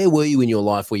world? Where were you in your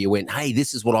life where you went, hey,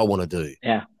 this is what I want to do?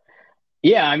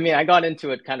 Yeah, I mean, I got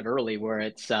into it kind of early where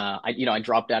it's, I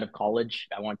dropped out of college.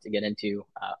 I wanted to get into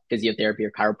physiotherapy or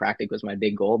chiropractic was my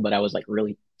big goal, but I was like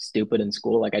really stupid in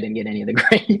school. Like I didn't get any of the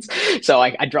grades. So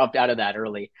I dropped out of that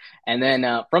early. And then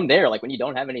from there, like when you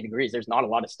don't have any degrees, there's not a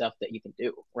lot of stuff that you can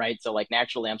do, right? So like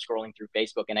naturally I'm scrolling through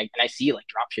Facebook and I see like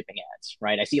drop shipping ads,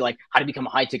 right? I see like how to become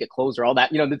a high ticket closer, all that,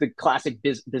 the classic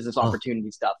business opportunity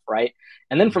stuff, right?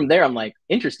 And then from there, I'm like,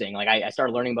 interesting. Like I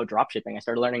started learning about drop shipping. I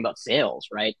started learning about sales,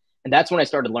 right? And that's when I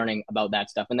started learning about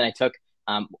that stuff. And then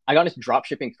I got into drop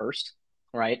shipping first,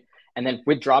 right? And then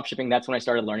with drop shipping, that's when I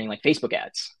started learning like Facebook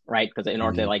ads, right? Because in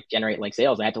order to like generate like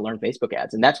sales, I had to learn Facebook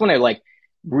ads. And that's when I like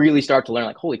really start to learn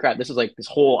like, holy crap, this is like this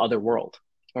whole other world,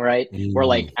 right? Where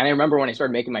like, and I remember when I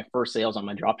started making my first sales on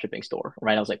my drop shipping store,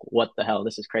 right? I was like, what the hell?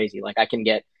 This is crazy. Like I can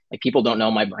get, like people don't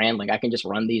know my brand. Like I can just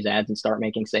run these ads and start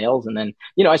making sales. And then,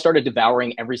 I started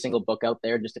devouring every single book out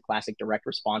there, just the classic direct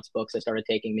response books. I started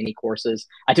taking mini courses.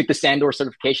 I took the Sandor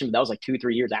certification, but that was like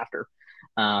 2-3 years after.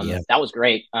 That was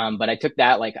great. But I took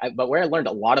that but where I learned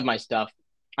a lot of my stuff,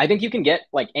 I think you can get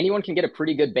like anyone can get a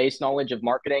pretty good base knowledge of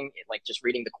marketing, like just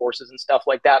reading the courses and stuff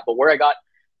like that. But where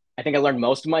I think I learned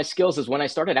most of my skills is when I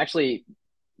started actually,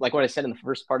 like what I said in the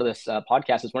first part of this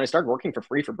podcast, is when I started working for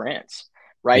free for brands,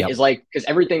 right? Is like, because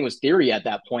everything was theory at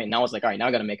that point. And I was like, all right, now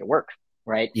I got to make it work.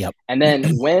 Right. And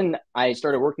then when I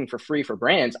started working for free for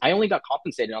brands, I only got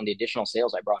compensated on the additional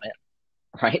sales I brought in.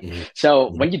 right? Mm-hmm.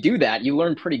 So when you do that, you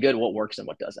learn pretty good what works and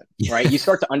what doesn't, right? You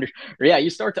start to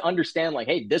understand like,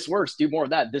 hey, this works, do more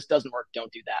of that. This doesn't work,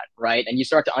 don't do that, right? And you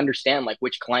start to understand like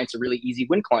which clients are really easy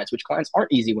win clients, which clients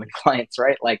aren't easy win clients,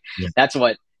 right? Like Yeah. that's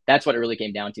what it really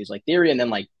came down to, is like theory and then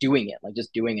like doing it, like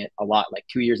just doing it a lot, like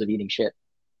 2 years of eating shit.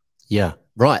 Yeah,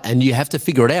 right. And you have to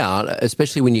figure it out,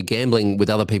 especially when you're gambling with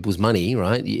other people's money,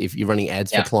 right? If you're running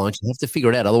ads for clients, you have to figure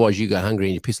it out. Otherwise, you go hungry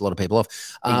and you piss a lot of people off.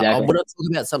 Exactly. I want to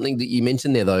talk about something that you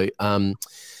mentioned there, though.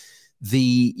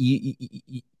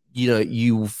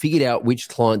 You figured out which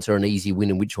clients are an easy win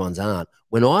and which ones aren't.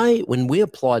 When we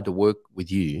applied to work with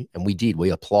you, and we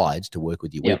applied to work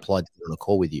with you. We applied to get on a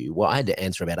call with you. Well, I had to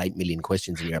answer about 8 million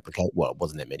questions in your application. Well, it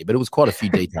wasn't that many, but it was quite a few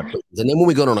detailed questions. And then when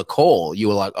we got on a call, you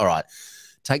were like, all right,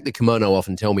 take the kimono off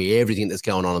and tell me everything that's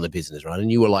going on in the business, right?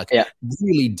 And you were like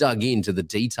really dug into the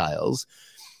details.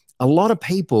 A lot of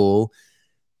people,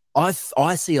 I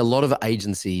see a lot of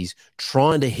agencies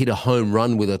trying to hit a home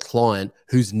run with a client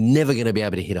who's never going to be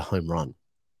able to hit a home run.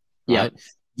 Right?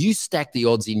 You stack the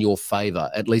odds in your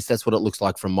favor. At least that's what it looks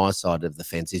like from my side of the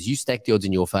fence, is you stack the odds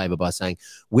in your favor by saying,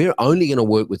 we're only going to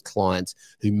work with clients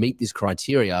who meet this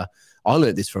criteria. I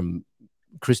learned this from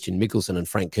Christian Mickelson and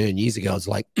Frank Kern years ago. It's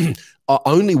like, I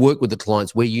only work with the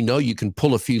clients where you know you can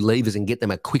pull a few levers and get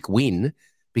them a quick win,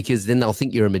 because then they'll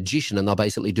think you're a magician and they'll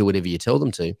basically do whatever you tell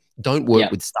them to. Don't work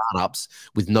with startups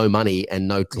with no money and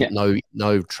no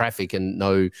traffic and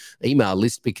no email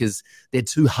list, because they're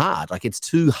too hard. Like, it's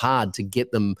too hard to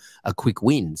get them a quick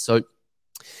win. So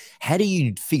how do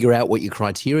you figure out what your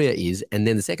criteria is? And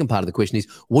then the second part of the question is,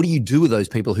 what do you do with those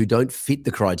people who don't fit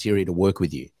the criteria to work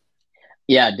with you?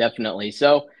 Yeah, definitely.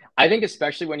 So I think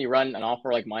especially when you run an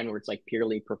offer like mine, where it's like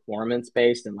purely performance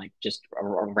based and like just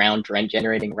around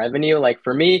generating revenue, like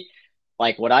for me,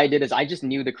 like what I did is I just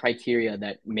knew the criteria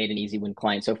that made an easy win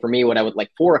client. So for me, what I would like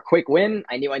for a quick win,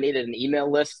 I knew I needed an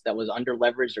email list that was under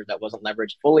leveraged or that wasn't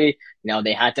leveraged fully.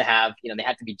 They had to have, they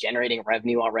had to be generating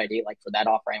revenue already. Like for that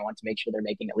offer, I want to make sure they're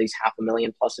making at least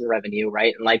 $500,000 plus in revenue,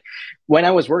 right? And like when I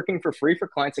was working for free for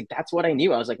clients, like that's what I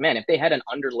knew. I was like, man, if they had an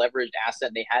under leveraged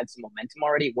asset, they had some momentum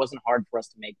already, it wasn't hard for us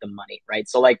to make them money, right?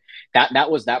 So like that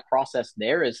was that process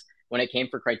there. Is when it came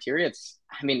for criteria,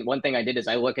 one thing I did is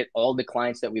I look at all the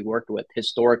clients that we worked with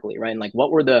historically, right? And like,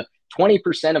 what were the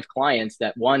 20% of clients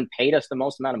that paid us the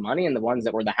most amount of money and the ones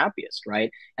that were the happiest,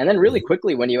 right? And then really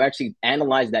quickly, when you actually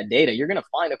analyze that data, you're going to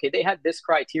find, okay, they had this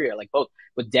criteria, like both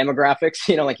with demographics,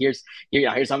 like here's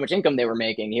how much income they were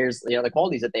making, here's, the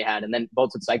qualities that they had, and then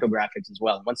both with psychographics as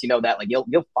well. And once you know that, like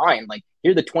you'll find like,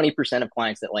 here are the 20% of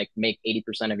clients that like make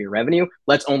 80% of your revenue.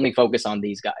 Let's only focus on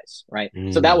these guys, right?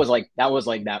 So that was like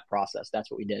that process. That's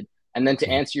what we did. And then to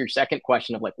answer your second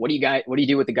question of like, what do you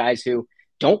do with the guys who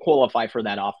don't qualify for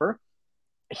that offer?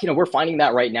 We're finding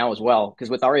that right now as well, because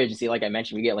with our agency, like I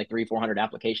mentioned, we get like 300-400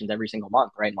 applications every single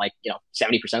month, right? And like,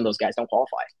 70% of those guys don't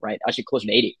qualify, right? Actually closer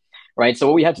to 80, right? So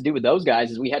what we had to do with those guys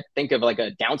is we had to think of like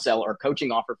a downsell or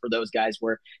coaching offer for those guys,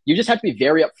 where you just have to be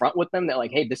very upfront with them that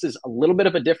like, hey, this is a little bit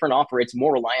of a different offer. It's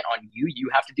more reliant on you. You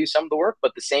have to do some of the work,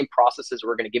 but the same processes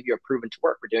we're going to give you are proven to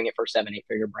work. We're doing it for 7-8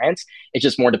 figure brands. It's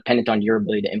just more dependent on your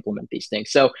ability to implement these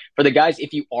things. So for the guys,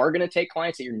 if you are going to take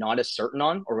clients that you're not as certain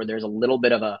on, or where there's a little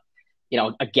bit of a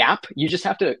gap, you just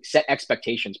have to set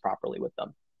expectations properly with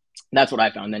them. That's what I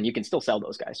found. Then you can still sell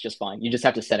those guys just fine. You just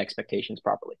have to set expectations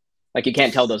properly. Like you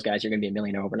can't tell those guys you're going to be a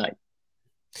millionaire overnight.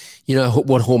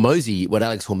 What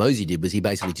Alex Hormozy did was he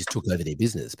basically just took over their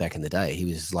business back in the day. He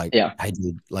was like, hey,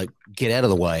 dude, like get out of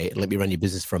the way and let me run your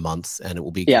business for a month and it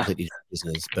will be a completely different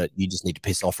business, but you just need to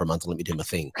piss off for a month and let me do my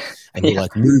thing. And he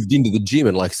like moved into the gym,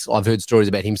 and like I've heard stories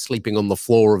about him sleeping on the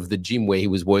floor of the gym where he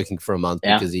was working for a month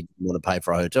because he didn't want to pay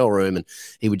for a hotel room, and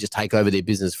he would just take over their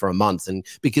business for a month. And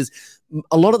because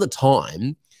a lot of the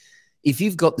time, if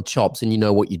you've got the chops and you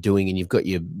know what you're doing and you've got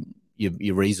your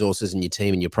resources and your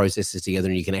team and your processes together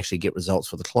and you can actually get results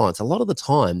for the clients, a lot of the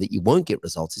time that you won't get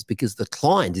results is because the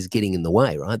client is getting in the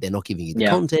way, right? They're not giving you the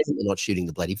content, they're not shooting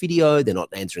the bloody video, they're not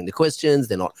answering the questions,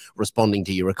 they're not responding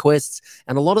to your requests.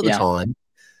 And a lot of the time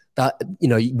that,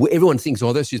 everyone thinks,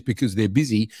 oh, that's just because they're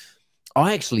busy.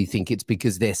 I actually think it's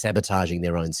because they're sabotaging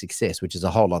their own success, which is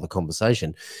a whole other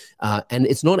conversation. And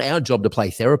it's not our job to play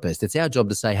therapist. It's our job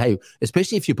to say, hey,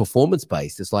 especially if you're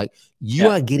performance-based, it's like you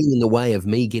are getting in the way of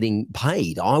me getting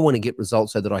paid. I want to get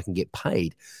results so that I can get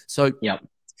paid. So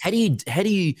how do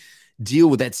you deal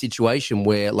with that situation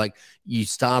where like you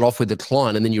start off with the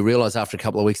client and then you realize after a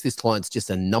couple of weeks, this client's just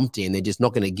a numpty and they're just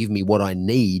not going to give me what I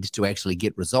need to actually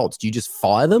get results? Do you just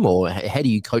fire them, or how do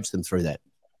you coach them through that?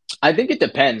 I think it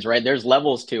depends, right? There's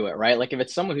levels to it, right? Like if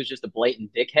it's someone who's just a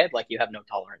blatant dickhead, like you have no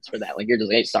tolerance for that. Like you're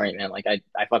just, hey, sorry, man. Like I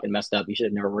fucking messed up. You should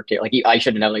have never worked here. Like I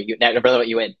should have never never let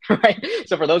you in, right?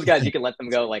 So for those guys, you can let them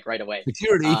go like right away.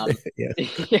 Security.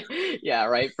 Yeah. Yeah,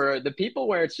 right. For the people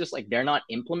where it's just like they're not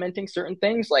implementing certain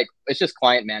things, like it's just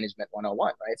client management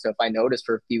 101, right? So if I notice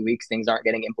for a few weeks things aren't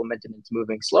getting implemented and it's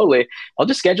moving slowly, I'll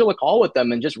just schedule a call with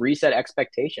them and just reset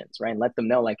expectations, right? And let them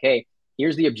know like, hey,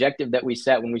 here's the objective that we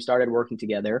set when we started working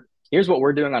together. Here's what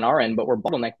we're doing on our end, but we're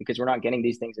bottlenecked because we're not getting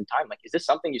these things in time. Like, is this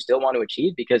something you still want to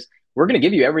achieve? Because we're going to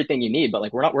give you everything you need, but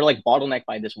like we're like bottlenecked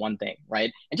by this one thing,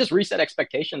 right? And just reset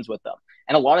expectations with them.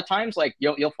 And a lot of times, like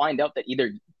you'll find out that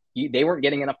either they weren't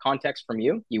getting enough context from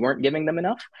you, you weren't giving them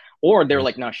enough, or they're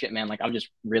like, no shit, man, like I'm just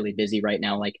really busy right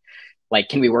now. Like,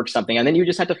 can we work something? And then you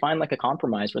just have to find like a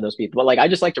compromise for those people. But like, I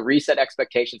just like to reset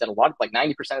expectations. And a lot of like 90%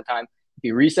 of the time, if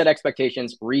you reset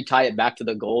expectations, retie it back to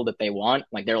the goal that they want,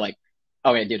 like they're like,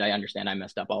 okay, dude, I understand. I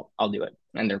messed up. I'll do it.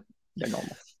 And they're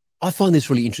normal. I find this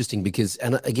really interesting because,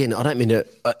 and again, I don't mean to,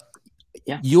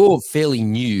 yeah, you're fairly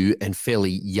new and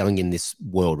fairly young in this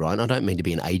world, right? And I don't mean to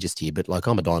be an ageist here, but like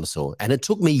I'm a dinosaur, and it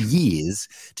took me years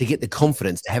to get the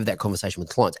confidence to have that conversation with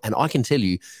clients. And I can tell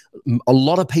you, a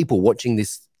lot of people watching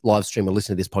this live stream or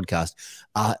listening to this podcast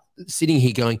are sitting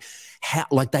here going, how,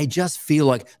 like they just feel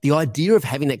like the idea of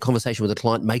having that conversation with a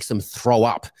client makes them throw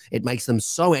up. It makes them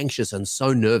so anxious and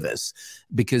so nervous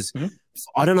because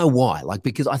I don't know why. Like,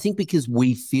 because I think because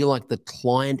we feel like the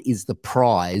client is the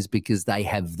prize because they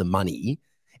have the money,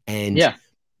 and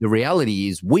the reality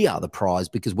is we are the prize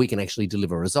because we can actually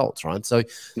deliver results, right? So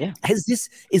does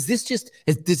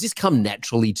this come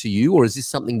naturally to you, or is this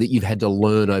something that you've had to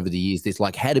learn over the years? This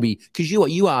like how to be, because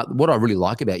you are, what I really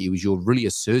like about you is you're really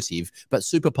assertive, but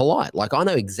super polite. Like I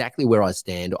know exactly where I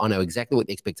stand. I know exactly what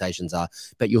the expectations are,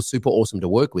 but you're super awesome to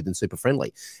work with and super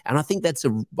friendly. And I think that's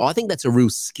a real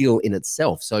skill in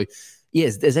itself. So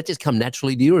yes, does that just come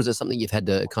naturally to you, or is it something you've had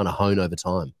to kind of hone over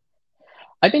time?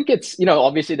 I think it's,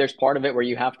 obviously there's part of it where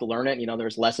you have to learn it.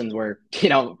 There's lessons where,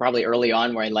 probably early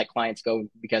on where I let clients go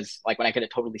because like when I could have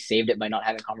totally saved it by not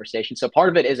having a conversation. So part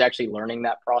of it is actually learning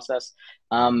that process.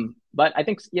 But I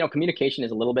think, communication is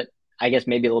a little bit, I guess,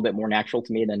 maybe a little bit more natural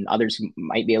to me than others who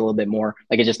might be a little bit more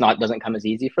like it just doesn't come as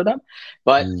easy for them.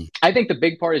 But I think the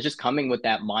big part is just coming with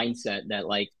that mindset that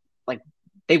like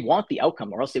they want the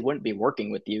outcome or else they wouldn't be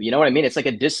working with you. You know what I mean? It's like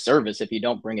a disservice if you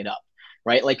don't bring it up.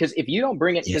 Right. Like, because if you don't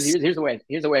bring it, because here's the way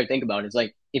I think about it. It's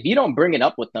like, if you don't bring it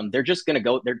up with them, they're just going to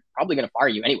go, they're probably going to fire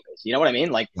you anyways. You know what I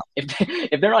mean? Like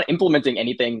if they're not implementing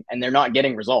anything and they're not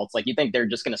getting results, like you think they're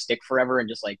just going to stick forever and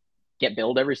just like get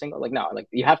billed every single, like, no, like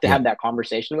you have to have that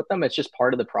conversation with them. It's just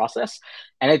part of the process.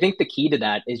 And I think the key to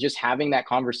that is just having that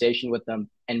conversation with them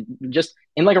and just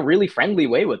in like a really friendly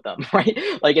way with them. Right.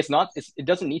 Like it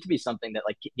doesn't need to be something that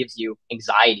like gives you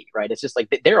anxiety. Right. It's just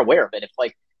like they're aware of it. If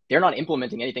like, they're not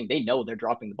implementing anything, they know they're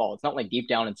dropping the ball. It's not like deep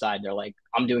down inside they're like,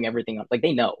 I'm doing everything. Like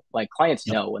they know, like clients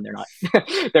know when they're not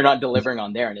they're not delivering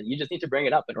on there. And you just need to bring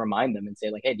it up and remind them and say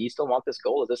like, hey, do you still want this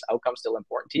goal? Is this outcome still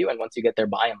important to you? And once you get their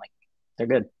buy-in, like they're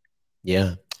good.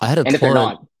 Yeah. I had a client, if they're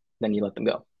not, then you let them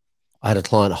go. I had a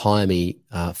client hire me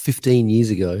 15 years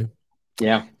ago.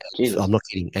 Yeah. Jesus. I'm not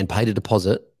kidding. And paid a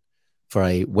deposit for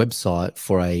a website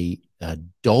for a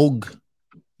dog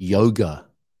yoga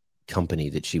company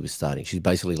that she was starting. She's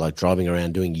basically like driving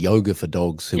around doing yoga for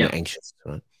dogs who are anxious,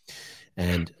 right?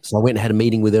 And so I went and had a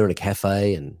meeting with her at a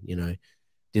cafe and,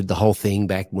 did the whole thing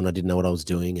back when I didn't know what I was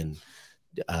doing and,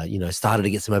 started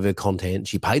to get some of her content.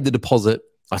 She paid the deposit.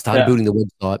 I started building the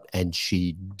website and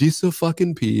she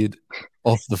disappeared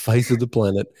off the face of the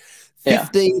planet.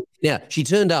 15. Now, she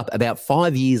turned up about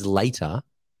 5 years later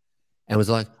and was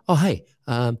like, oh, hey,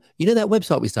 that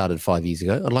website we started 5 years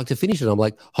ago, I'd like to finish it. I'm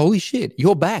like, holy shit,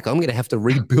 you're back. I'm going to have to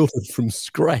rebuild it from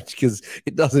scratch because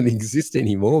it doesn't exist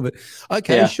anymore. But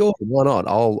okay, sure, why not?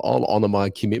 I'll honor my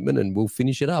commitment and we'll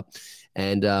finish it up.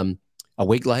 And a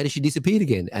week later, she disappeared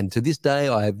again. And to this day,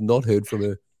 I have not heard from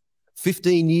her.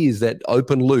 15 years, that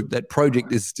open loop, that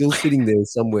project is still sitting there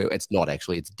somewhere. It's not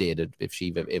actually, it's dead if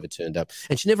she ever turned up.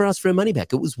 And she never asked for her money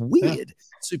back. It was weird.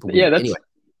 Super weird. Yeah, anyway.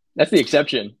 That's the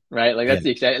exception, right? Like that's the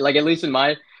exception. Like at least in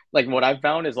my, like what I've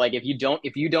found is like if you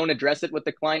don't address it with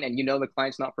the client and the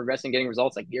client's not progressing, getting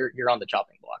results, like you're on the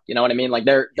chopping block. You know what I mean? Like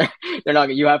they're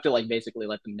not. You have to like basically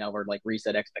let them know or like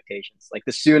reset expectations. Like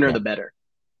the sooner the better.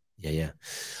 Yeah.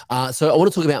 So I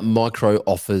want to talk about micro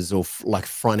offers or like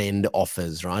front end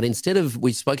offers, right?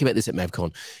 We spoke about this at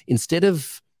MavCon. Instead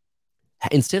of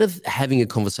having a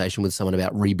conversation with someone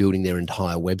about rebuilding their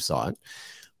entire website,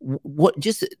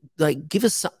 just like give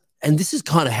us some. And this is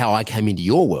kind of how I came into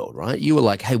your world, right? You were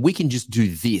like, hey, we can just do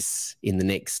this in the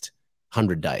next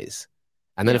 100 days.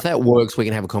 And then if that works, we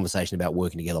can have a conversation about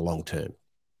working together long term.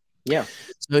 Yeah.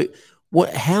 So what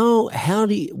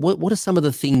are some of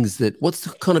the things what's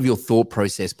kind of your thought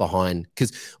process behind,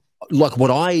 because like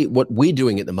what we're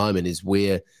doing at the moment is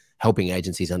we're helping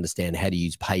agencies understand how to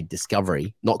use paid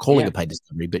discovery, not calling it paid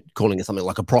discovery, but calling it something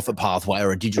like a profit pathway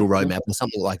or a digital roadmap or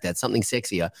something like that, something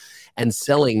sexier, and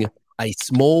selling a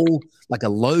small, like a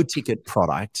low ticket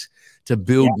product to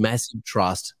build massive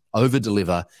trust, over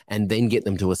deliver, and then get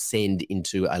them to ascend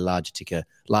into a larger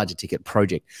ticket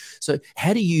project. So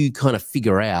how do you kind of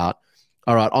figure out,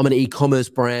 all right, I'm an e-commerce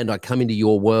brand, I come into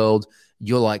your world,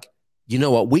 you're like, you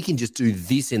know what, we can just do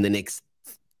this in the next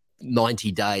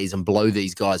 90 days and blow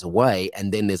these guys away,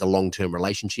 and then there's a long-term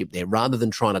relationship there, rather than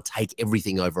trying to take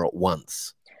everything over at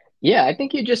once? Yeah, I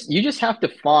think you just have to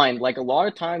find, like, a lot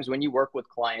of times when you work with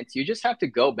clients, you just have to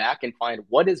go back and find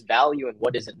what is value and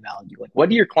what isn't value. Like, what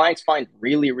do your clients find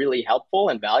really, really helpful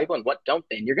and valuable, and what don't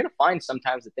they? And you're going to find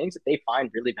sometimes the things that they find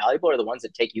really valuable are the ones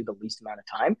that take you the least amount of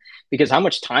time, because how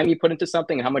much time you put into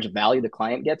something and how much value the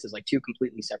client gets is like two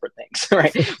completely separate things,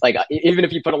 right? Like, even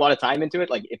if you put a lot of time into it,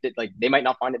 like, they might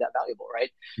not find it that valuable,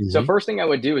 right? So first thing I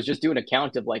would do is just do an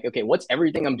account of, like, okay, what's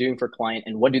everything I'm doing for client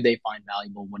and what do they find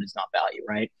valuable, what is not value,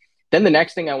 right? Then the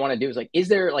next thing I want to do is, like, is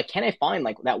there, like, can I find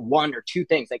like that one or two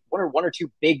things, like one or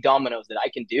two big dominoes that I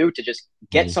can do to just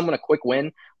get someone a quick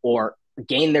win or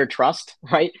gain their trust,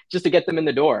 right? Just to get them in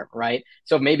the door, right?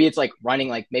 So maybe it's like running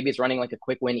like a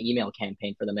quick win email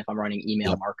campaign for them if I'm running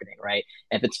email marketing, right?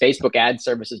 And if it's Facebook ad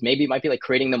services, maybe it might be like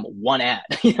creating them one ad,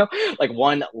 like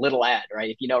one little ad, right?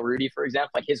 If you know Rudy, for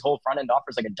example, like his whole front end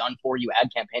offers like a done for you ad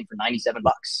campaign for $97,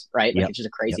 right? Like it's just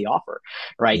a crazy offer,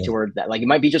 right? Towards that, like, it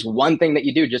might be just one thing that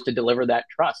you do just to deliver that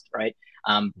trust, right?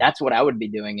 That's what I would be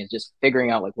doing, is just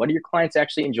figuring out, like, what do your clients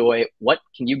actually enjoy? What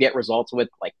can you get results with,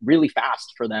 like, really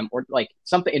fast for them? Or like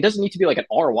something, it doesn't need to be like an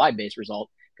ROI based result,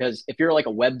 because if you're like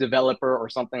a web developer or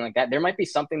something like that, there might be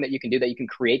something that you can do that you can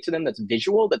create to them that's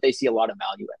visual, that they see a lot of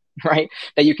value in, right?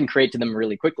 That you can create to them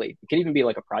really quickly. It can even be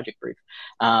like a project brief.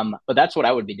 But that's what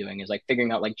I would be doing, is like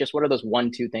figuring out, like, just what are those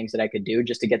 1-2 things that I could do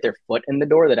just to get their foot in the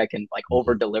door that I can, like,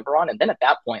 over deliver on. And then at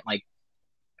that point, like,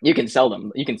 you can sell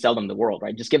them the world,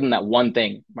 right? Just give them that one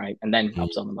thing, right? And then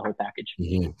help sell them the whole package.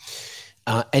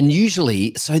 And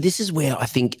usually, so this is where I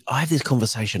think I have this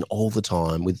conversation all the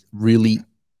time with really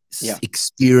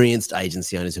experienced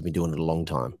agency owners who've been doing it a long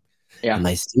time. And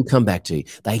they still come back to you.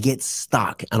 They get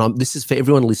stuck. And this is for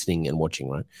everyone listening and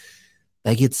watching, right?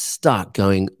 They get stuck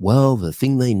going, well, the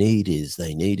thing they need is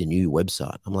they need a new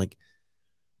website. I'm like,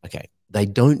 okay, they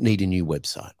don't need a new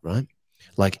website, right?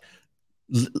 Like,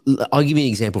 I'll give you an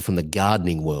example from the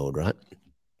gardening world, right?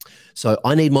 So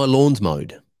I need my lawns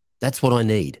mowed. That's what I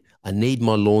need. I need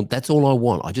my lawn. That's all I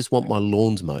want. I just want my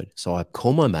lawns mowed. So I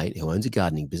call my mate who owns a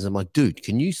gardening business. I'm like, dude,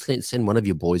 can you send one of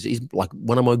your boys? He's like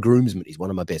one of my groomsmen. He's one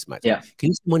of my best mates. Can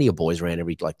you send one of your boys around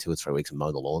every like 2 or 3 weeks and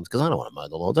mow the lawns? Because I don't want to mow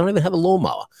the lawns. I don't even have a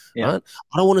lawnmower, right?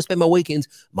 I don't want to spend my weekends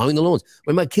mowing the lawns.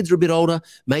 When my kids are a bit older,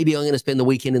 maybe I'm going to spend the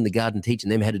weekend in the garden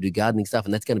teaching them how to do gardening stuff,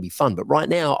 and that's going to be fun. But right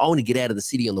now, I want to get out of the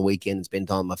city on the weekend and spend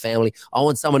time with my family. I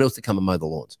want someone else to come and mow the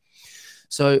lawns.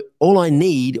 So all I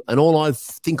need and all I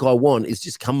think I want is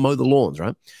just come mow the lawns,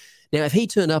 right? Now, if he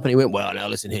turned up and he went, well, now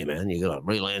listen here, man, you got to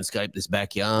re-landscape this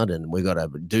backyard, and we've got to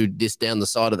do this down the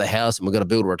side of the house, and we've got to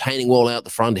build a retaining wall out the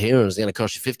front here, and it's going to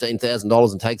cost you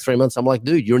 $15,000 and take 3 months. I'm like,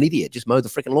 dude, you're an idiot. Just mow the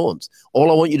freaking lawns. All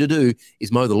I want you to do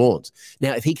is mow the lawns.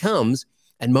 Now, if he comes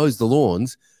and mows the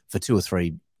lawns for 2 or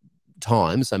 3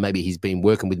 times, so maybe he's been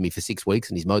working with me for 6 weeks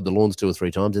and he's mowed the lawns 2 or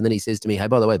 3 times, and then he says to me, hey,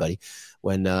 by the way, buddy,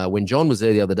 when John was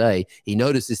there the other day, he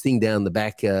noticed this thing down the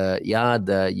back yard.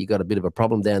 You got a bit of a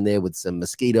problem down there with some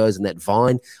mosquitoes and that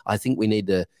vine. I think we need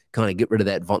to kind of get rid of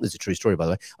that vine. This is a true story, by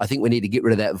the way. I think we need to get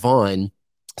rid of that vine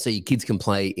so your kids can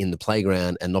play in the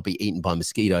playground and not be eaten by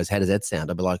mosquitoes. How does that sound?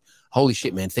 I'd be like, holy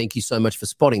shit, man, thank you so much for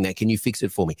spotting that. Can you fix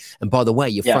it for me? And by the way,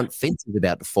 your front fence is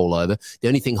about to fall over. The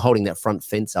only thing holding that front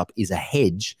fence up is a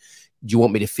hedge. Do you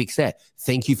want me to fix that?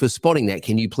 Thank you for spotting that.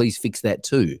 Can you please fix that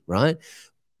too, right?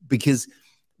 Because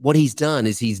what he's done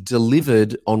is he's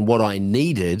delivered on what I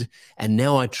needed, and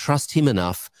now I trust him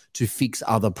enough to fix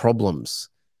other problems,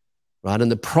 right?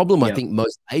 And the problem I think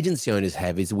most agency owners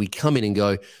have is we come in and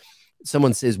go,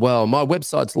 someone says, well, my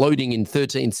website's loading in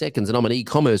 13 seconds and I'm an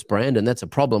e-commerce brand and that's a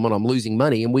problem and I'm losing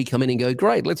money. And we come in and go,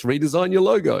 great, let's redesign your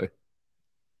logo.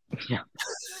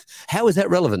 How is that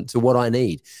relevant to what I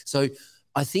need? So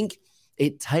I think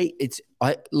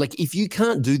if you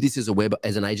can't do this as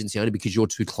an agency owner because you're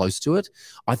too close to it,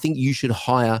 I think you should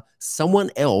hire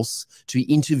someone else to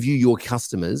interview your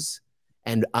customers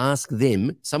and ask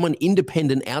them, someone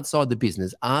independent outside the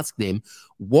business, ask them,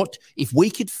 what if we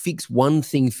could fix one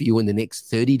thing for you in the next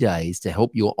 30 days to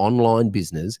help your online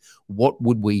business, what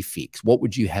would we fix? What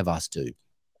would you have us do?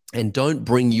 And don't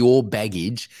bring your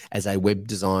baggage as a web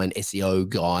design SEO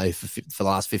guy for the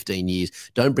last 15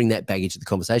 years. Don't bring that baggage to the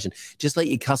conversation. Just let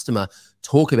your customer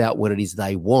talk about what it is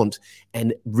they want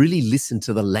and really listen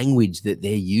to the language that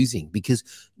they're using, because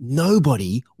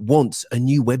nobody wants a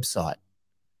new website.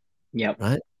 Yeah.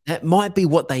 Right. That might be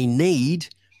what they need,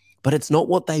 but it's not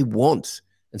what they want.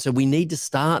 And so we need to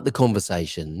start the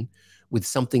conversation with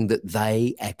something that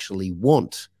they actually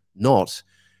want, not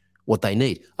what they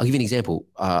need. I'll give you an example.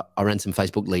 I ran some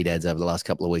Facebook lead ads over the last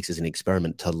couple of weeks as an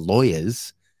experiment to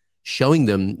lawyers, showing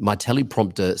them my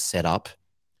teleprompter setup.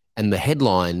 And the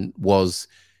headline was,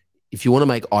 if you want to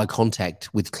make eye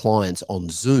contact with clients on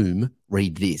Zoom,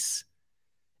 read this.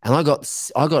 And I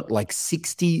got like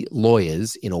 60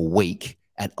 lawyers in a week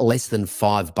at less than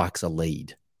 $5 a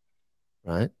lead,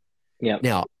 right? Yeah.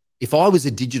 Now, if I was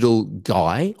a digital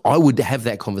guy, I would have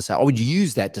that conversation. I would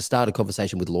use that to start a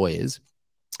conversation with lawyers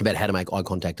about how to make eye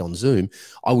contact on Zoom.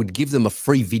 I would give them a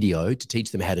free video to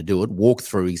teach them how to do it, walk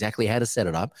through exactly how to set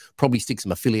it up, probably stick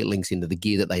some affiliate links into the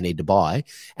gear that they need to buy.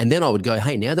 And then I would go,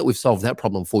 hey, now that we've solved that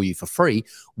problem for you for free,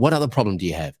 what other problem do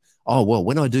you have? Oh, well,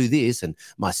 when I do this and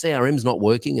my CRM's not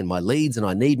working and my leads and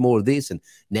I need more of this, and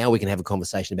now we can have a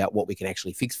conversation about what we can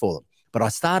actually fix for them. But I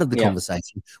started the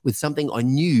conversation with something I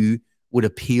knew would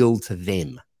appeal to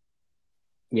them.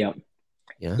 Yeah.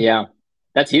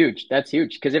 That's huge. That's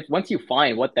huge. Because if once you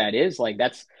find what that is, like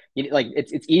that's like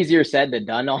it's easier said than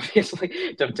done,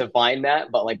 obviously, to find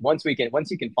that. But like once you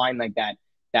can find like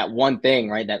that one thing,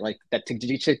 right, that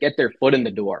to get their foot in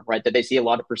the door, right, that they see a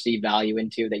lot of perceived value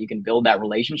into, that you can build that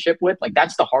relationship with, like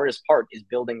that's the hardest part, is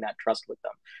building that trust with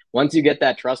them. Once you get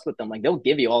that trust with them, like they'll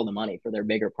give you all the money for their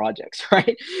bigger projects,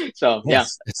 right? So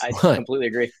yes, I completely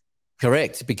agree.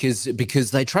 Correct,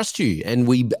 because they trust you, and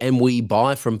we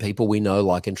buy from people we know,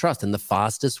 like, and trust. And the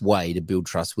fastest way to build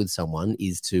trust with someone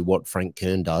is to what Frank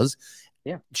Kern does.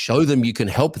 Yeah. Show them you can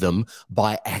help them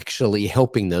by actually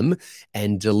helping them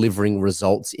and delivering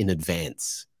results in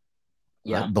advance.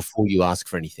 Right, before you ask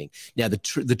for anything. Now, the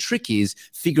trick is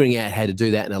figuring out how to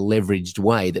do that in a leveraged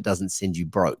way that doesn't send you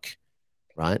broke.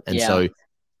 Right. And so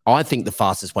I think the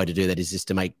fastest way to do that is just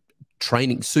to make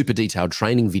super detailed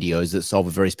training videos that solve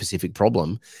a very specific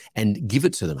problem and give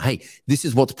it to them. Hey, this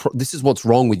is what's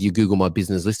wrong with your Google My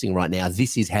Business listing right now.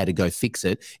 This is how to go fix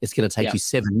it. It's going to take you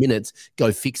 7 minutes.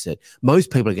 Go fix it.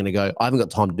 Most people are going to go, I haven't got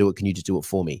time to do it. Can you just do it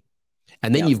for me?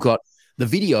 And then you've got the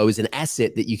video is an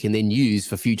asset that you can then use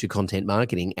for future content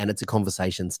marketing, and it's a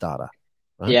conversation starter.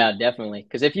 Right? Yeah, definitely.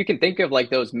 Because if you can think of like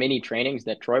those mini trainings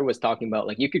that Troy was talking about,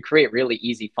 like you could create really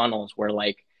easy funnels where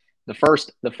like the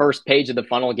first page of the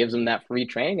funnel gives them that free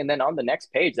training, and then on the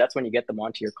next page, that's when you get them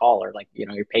onto your call, or like, you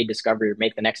know, your paid discovery, or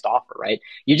make the next offer, right?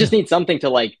 You just need something to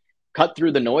like cut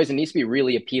through the noise. It needs to be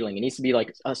really appealing. It needs to be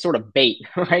like a sort of bait,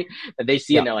 right? That they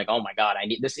see and they're like, oh my God, I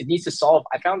need this. It needs to solve.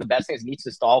 I found the best thing is it needs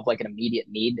to solve like an immediate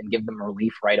need and give them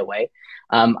relief right away.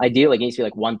 Ideally, it needs to be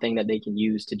like one thing that they can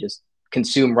use to just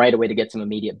consume right away to get some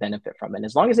immediate benefit from it. And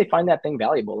as long as they find that thing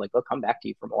valuable, like they'll come back to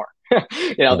you for more.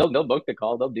 They'll book the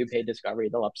call, they'll do paid discovery,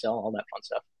 they'll upsell, all that fun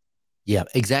stuff. Yeah,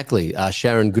 exactly.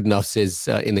 Sharon Goodenough says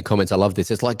in the comments, I love this.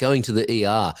 It's like going to the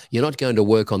ER. You're not going to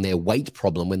work on their weight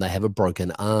problem when they have a broken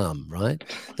arm, right?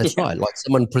 That's right. Like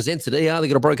someone presents at ER, they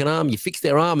got a broken arm, you fix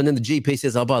their arm, and then the GP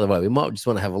says, oh, by the way, we might just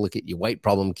want to have a look at your weight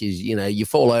problem because, you know, you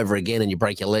fall over again and you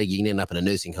break your leg, you can end up in a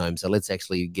nursing home. So let's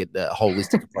actually get a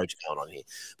holistic approach going on here.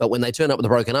 But when they turn up with a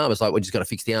broken arm, it's like, we just got to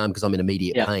fix the arm because I'm in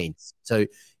immediate pain. So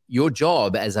your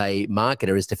job as a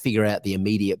marketer is to figure out the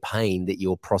immediate pain that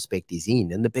your prospect is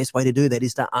in. And the best way to do that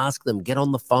is to ask them, get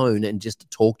on the phone and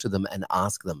just talk to them and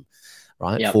ask them,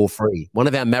 right, for free. One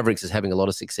of our Mavericks is having a lot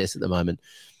of success at the moment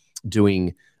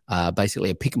doing basically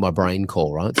a pick my brain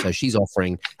call, right? So she's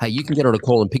offering, hey, you can get on a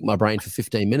call and pick my brain for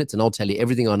 15 minutes and I'll tell you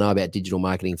everything I know about digital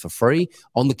marketing for free,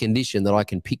 on the condition that I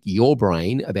can pick your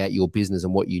brain about your business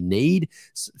and what you need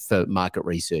for market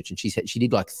research. And she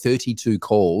did like 32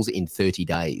 calls in 30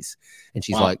 days. And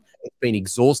she's like, it's been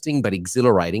exhausting but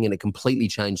exhilarating, and it completely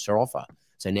changed her offer.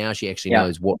 So now she actually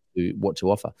knows what to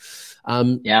offer.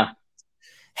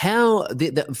 How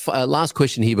the last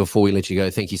question here before we let you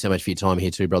go. Thank you so much for your time here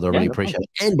too, brother. I really appreciate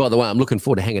it. And by the way, I'm looking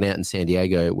forward to hanging out in San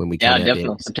Diego when we come out.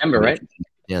 Definitely. September, right?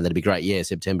 Yeah, that'd be great. Yeah,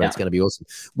 September. It's going to be awesome.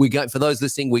 For those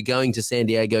listening, we're going to San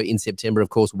Diego in September. Of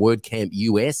course, WordCamp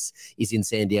US is in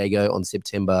San Diego on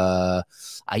September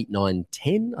 8, 9,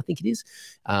 10, I think it is.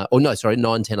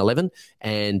 9, 10, 11.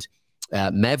 And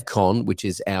MavCon, which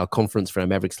is our conference for our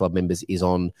Mavericks Club members, is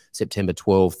on September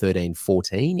 12, 13,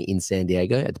 14 in San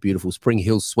Diego at the beautiful Spring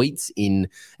Hill Suites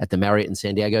at the Marriott in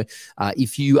San Diego.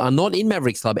 If you are not in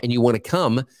Mavericks Club and you want to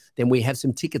come, then we have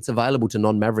some tickets available to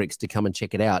non-Mavericks to come and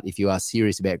check it out. If you are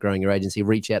serious about growing your agency,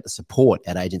 reach out to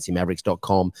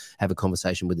support@agencymavericks.com, have a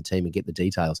conversation with the team and get the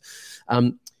details.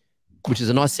 Which is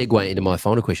a nice segue into my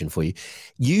final question for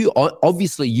you.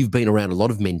 Obviously, you've been around a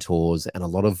lot of mentors and a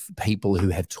lot of people who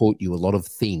have taught you a lot of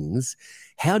things.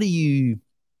 How do you,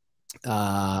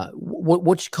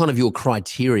 what's kind of your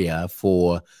criteria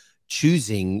for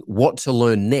choosing what to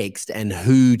learn next and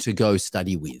who to go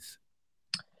study with?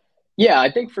 Yeah,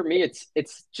 I think for me, it's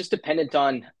just dependent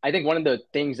on, I think one of the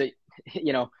things that,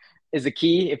 is the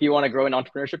key if you want to grow in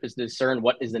entrepreneurship is to discern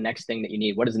what is the next thing that you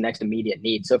need. What is the next immediate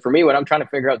need? So for me, when I'm trying to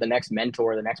figure out the next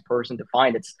mentor, the next person to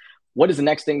find, it's what is the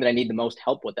next thing that I need the most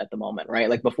help with at the moment, right?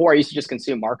 Like before I used to just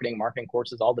consume marketing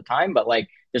courses all the time, but like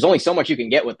there's only so much you can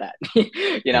get with that,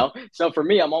 So for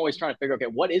me, I'm always trying to figure, okay,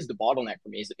 what is the bottleneck for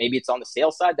me? Is it maybe it's on the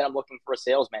sales side that I'm looking for a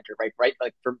sales mentor, right?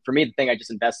 Like for me, the thing I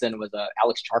just invested in was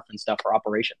Alex Charfin stuff for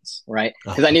operations, right?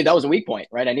 Because I knew that was a weak point,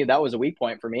 right? I knew that was a weak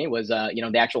point for me was,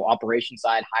 the actual operation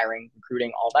side, hiring,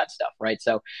 recruiting, all that stuff, right?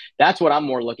 So that's what I'm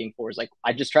more looking for is like,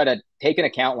 I just try to take an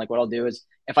account. Like what I'll do is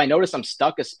if I notice I'm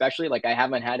stuck, especially like I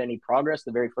haven't had any progress,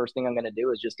 the very first thing I'm going to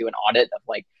do is just do an audit of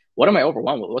like, what am I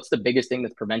overwhelmed with? What's the biggest thing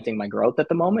that's preventing my growth at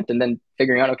the moment? And then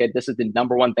figuring out, okay, this is the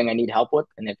number one thing I need help with.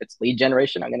 And if it's lead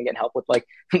generation, I'm going to get help with like,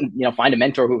 find a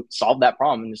mentor who solved that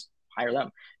problem and just hire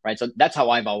them. Right. So that's how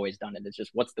I've always done it. It's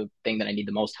just what's the thing that I need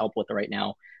the most help with right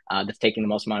now that's taking the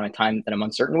most amount of my time that I'm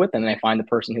uncertain with. And then I find the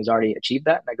person who's already achieved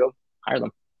that and I go hire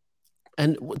them.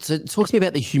 And so talk to me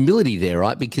about the humility there,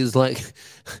 right? Because like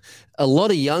a lot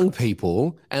of young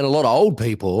people and a lot of old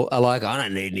people are like, I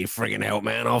don't need any friggin' help,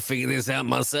 man. I'll figure this out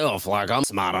myself. Like I'm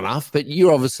smart enough. But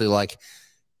you're obviously like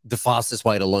the fastest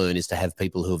way to learn is to have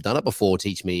people who have done it before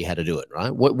teach me how to do it, right?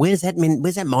 Where's that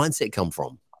mindset come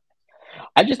from?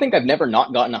 I just think I've never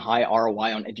not gotten a high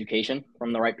ROI on education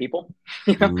from the right people.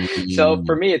 So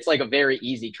for me, it's like a very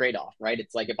easy trade-off, right?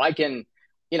 It's like if I can,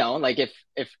 like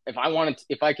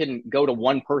if I can go to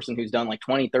one person who's done like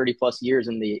 20, 30 plus years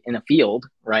in a field,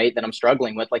 right, that I'm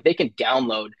struggling with, like they can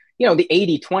download, the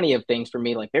 80-20 of things for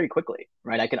me, like very quickly,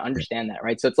 right? I can understand that,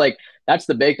 right? So it's like, that's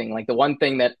the big thing. Like the one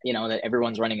thing that, that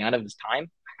everyone's running out of is time,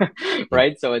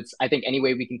 right? So I think any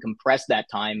way we can compress that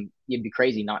time, you'd be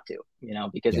crazy not to,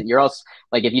 because you're also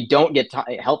like, if you don't get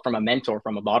help from a mentor,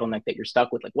 from a bottleneck that you're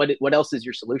stuck with, like what else is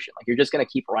your solution? Like you're just going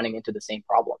to keep running into the same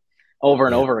problem over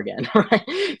and over again,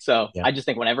 right? So I just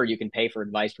think whenever you can pay for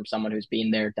advice from someone who's been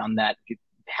there, done that, who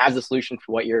has a solution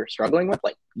for what you're struggling with,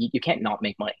 like you can't not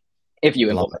make money if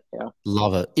you implement.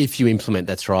 Love it. If you implement,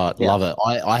 that's right. Love it.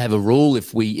 I have a rule.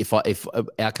 If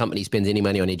our company spends any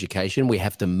money on education, we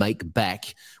have to make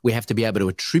back. We have to be able to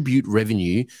attribute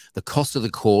revenue, the cost of the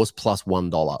course plus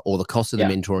 $1, or the cost of the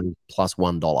mentoring plus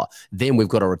 $1. Then we've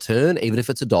got a return, even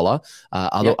if it's $1.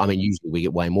 I mean, usually we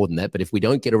get way more than that. But if we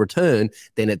don't get a return,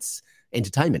 then it's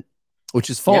entertainment,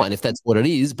 which is fine if that's what it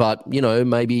is. But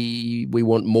maybe we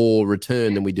want more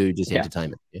return than we do just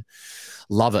entertainment.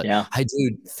 Love it. Hey,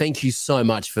 dude, thank you so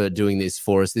much for doing this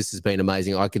for us. This has been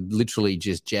amazing. I could literally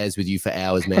just jazz with you for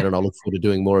hours, man, and I look forward to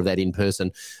doing more of that in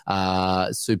person.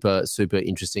 Super, super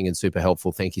interesting and super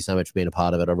helpful. Thank you so much for being a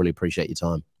part of it. I really appreciate your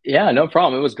time. Yeah, no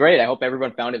problem. It was great. I hope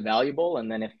everyone found it valuable.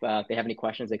 And then if they have any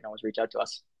questions, they can always reach out to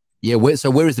us. Yeah,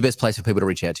 so where is the best place for people to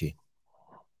reach out to you?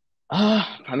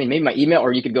 I mean, maybe my email,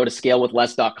 or you could go to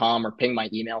scalewithless.com or ping my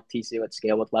email,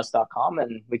 Thisu@scalewithless.com,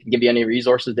 and we can give you any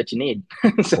resources that you need.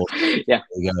 So, yeah, there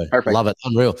you go. Perfect. Love it.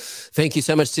 Unreal. Thank you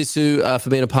so much, Thisu, for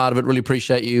being a part of it. Really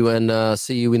appreciate you, and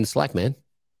see you in Slack, man.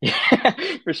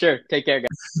 For sure. Take care, guys.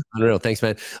 Unreal. Thanks,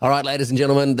 man. All right, ladies and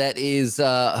gentlemen, that is,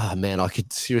 oh man, I could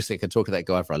talk to that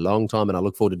guy for a long time, and I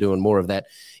look forward to doing more of that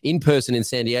in person in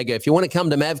San Diego. If you want to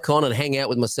come to MavCon and hang out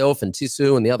with myself and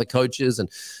Thisu and the other coaches and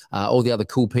all the other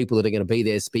cool people that are going to be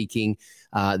there speaking,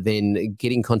 then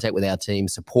get in contact with our team,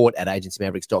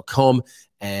 support@agencymavericks.com,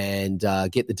 and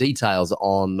get the details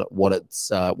on what's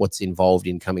involved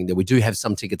in coming there. We do have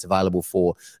some tickets available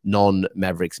for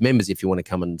non-Mavericks members if you want to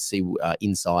come and see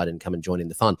inside and come and join in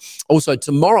the fun. Also,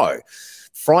 tomorrow,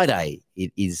 Friday,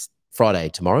 it is Friday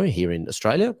tomorrow here in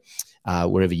Australia.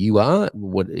 Wherever you are,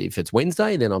 if it's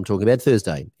Wednesday, then I'm talking about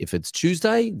Thursday. If it's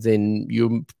Tuesday, then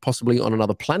you're possibly on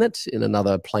another planet in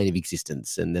another plane of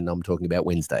existence, and then I'm talking about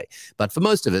Wednesday. But for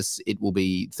most of us, it will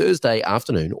be Thursday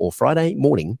afternoon or Friday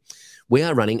morning. We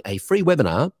are running a free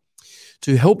webinar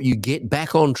to help you get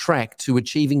back on track to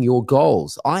achieving your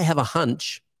goals. I have a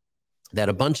hunch that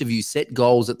a bunch of you set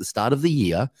goals at the start of the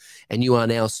year and you are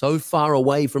now so far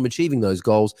away from achieving those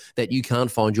goals that you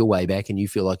can't find your way back and you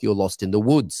feel like you're lost in the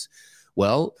woods.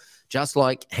 Well, just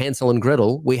like Hansel and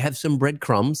Gretel, we have some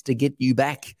breadcrumbs to get you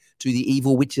back to the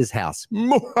evil witch's house. We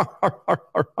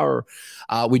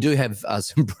do have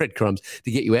some breadcrumbs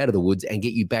to get you out of the woods and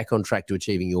get you back on track to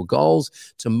achieving your goals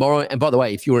tomorrow. And by the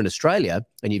way, if you're in Australia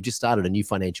and you've just started a new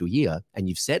financial year and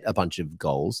you've set a bunch of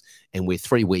goals and we're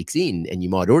 3 weeks in and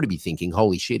you might already be thinking,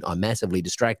 holy shit, I'm massively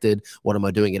distracted. What am I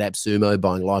doing at AppSumo,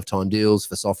 buying lifetime deals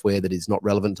for software that is not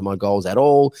relevant to my goals at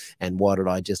all? And why did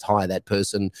I just hire that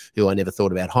person who I never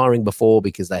thought about hiring before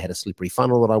because they had a slippery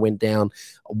funnel that I went down?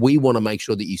 We want to make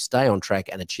sure that you stay on track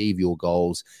and achieve your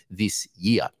goals this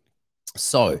year.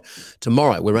 So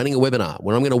tomorrow we're running a webinar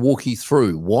where I'm going to walk you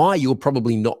through why you're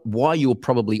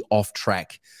probably off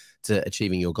track to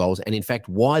achieving your goals. And in fact,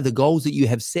 why the goals that you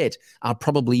have set are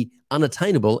probably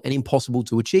unattainable and impossible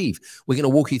to achieve. We're going to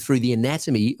walk you through the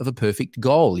anatomy of a perfect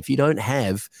goal. If you don't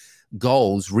have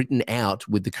goals written out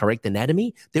with the correct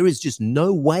anatomy, there is just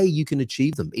no way you can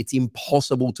achieve them. It's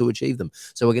impossible to achieve them.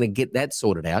 So we're going to get that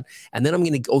sorted out. And then I'm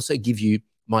going to also give you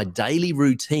my daily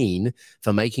routine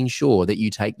for making sure that you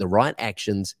take the right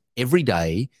actions every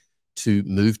day to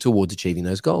move towards achieving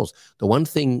those goals. The one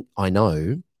thing I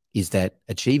know is that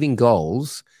achieving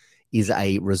goals is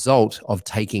a result of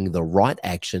taking the right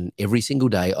action every single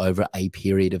day over a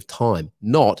period of time,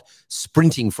 not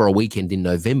sprinting for a weekend in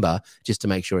November just to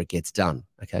make sure it gets done,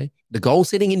 okay? The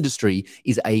goal-setting industry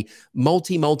is a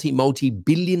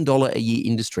multi-billion dollar a year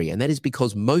industry, and that is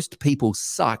because most people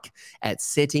suck at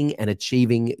setting and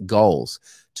achieving goals.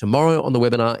 Tomorrow on the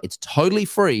webinar, it's totally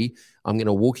free. I'm going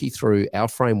to walk you through our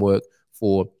framework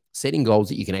for setting goals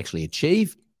that you can actually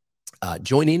achieve.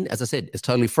 Join in. As I said, it's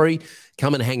totally free.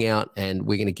 Come and hang out and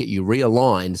we're going to get you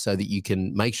realigned so that you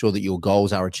can make sure that your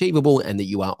goals are achievable and that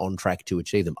you are on track to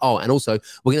achieve them. Oh, and also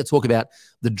we're going to talk about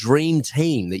the dream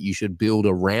team that you should build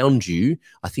around you.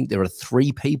 I think there are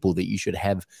 3 people that you should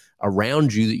have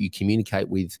around you that you communicate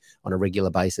with on a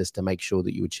regular basis to make sure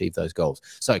that you achieve those goals.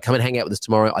 So come and hang out with us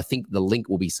tomorrow. I think the link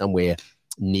will be somewhere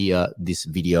near this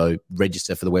video.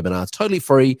 Register for the webinar. It's totally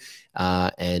free.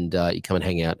 And you come and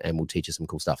hang out and we'll teach you some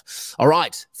cool stuff. All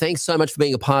right. Thanks so much for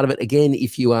being a part of it. Again,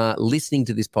 if you are listening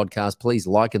to this podcast, please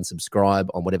like and subscribe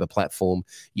on whatever platform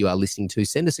you are listening to.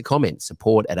 Send us a comment,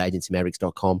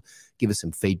 support@agencymavericks.com. Give us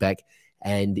some feedback.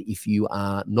 And if you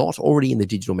are not already in the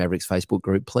Digital Mavericks Facebook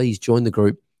group, please join the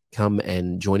group. Come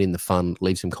and join in the fun.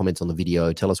 Leave some comments on the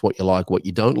video. Tell us what you like, what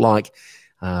you don't like.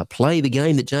 Play the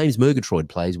game that James Murgatroyd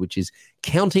plays, which is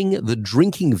counting the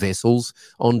drinking vessels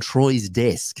on Troy's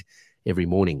desk every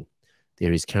morning.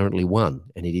 There is currently one,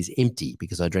 and it is empty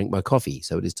because I drank my coffee.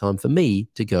 So it is time for me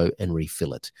to go and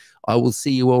refill it. I will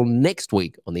see you all next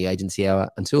week on the Agency Hour.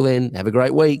 Until then, have a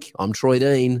great week. I'm Troy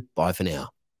Dean. Bye for now.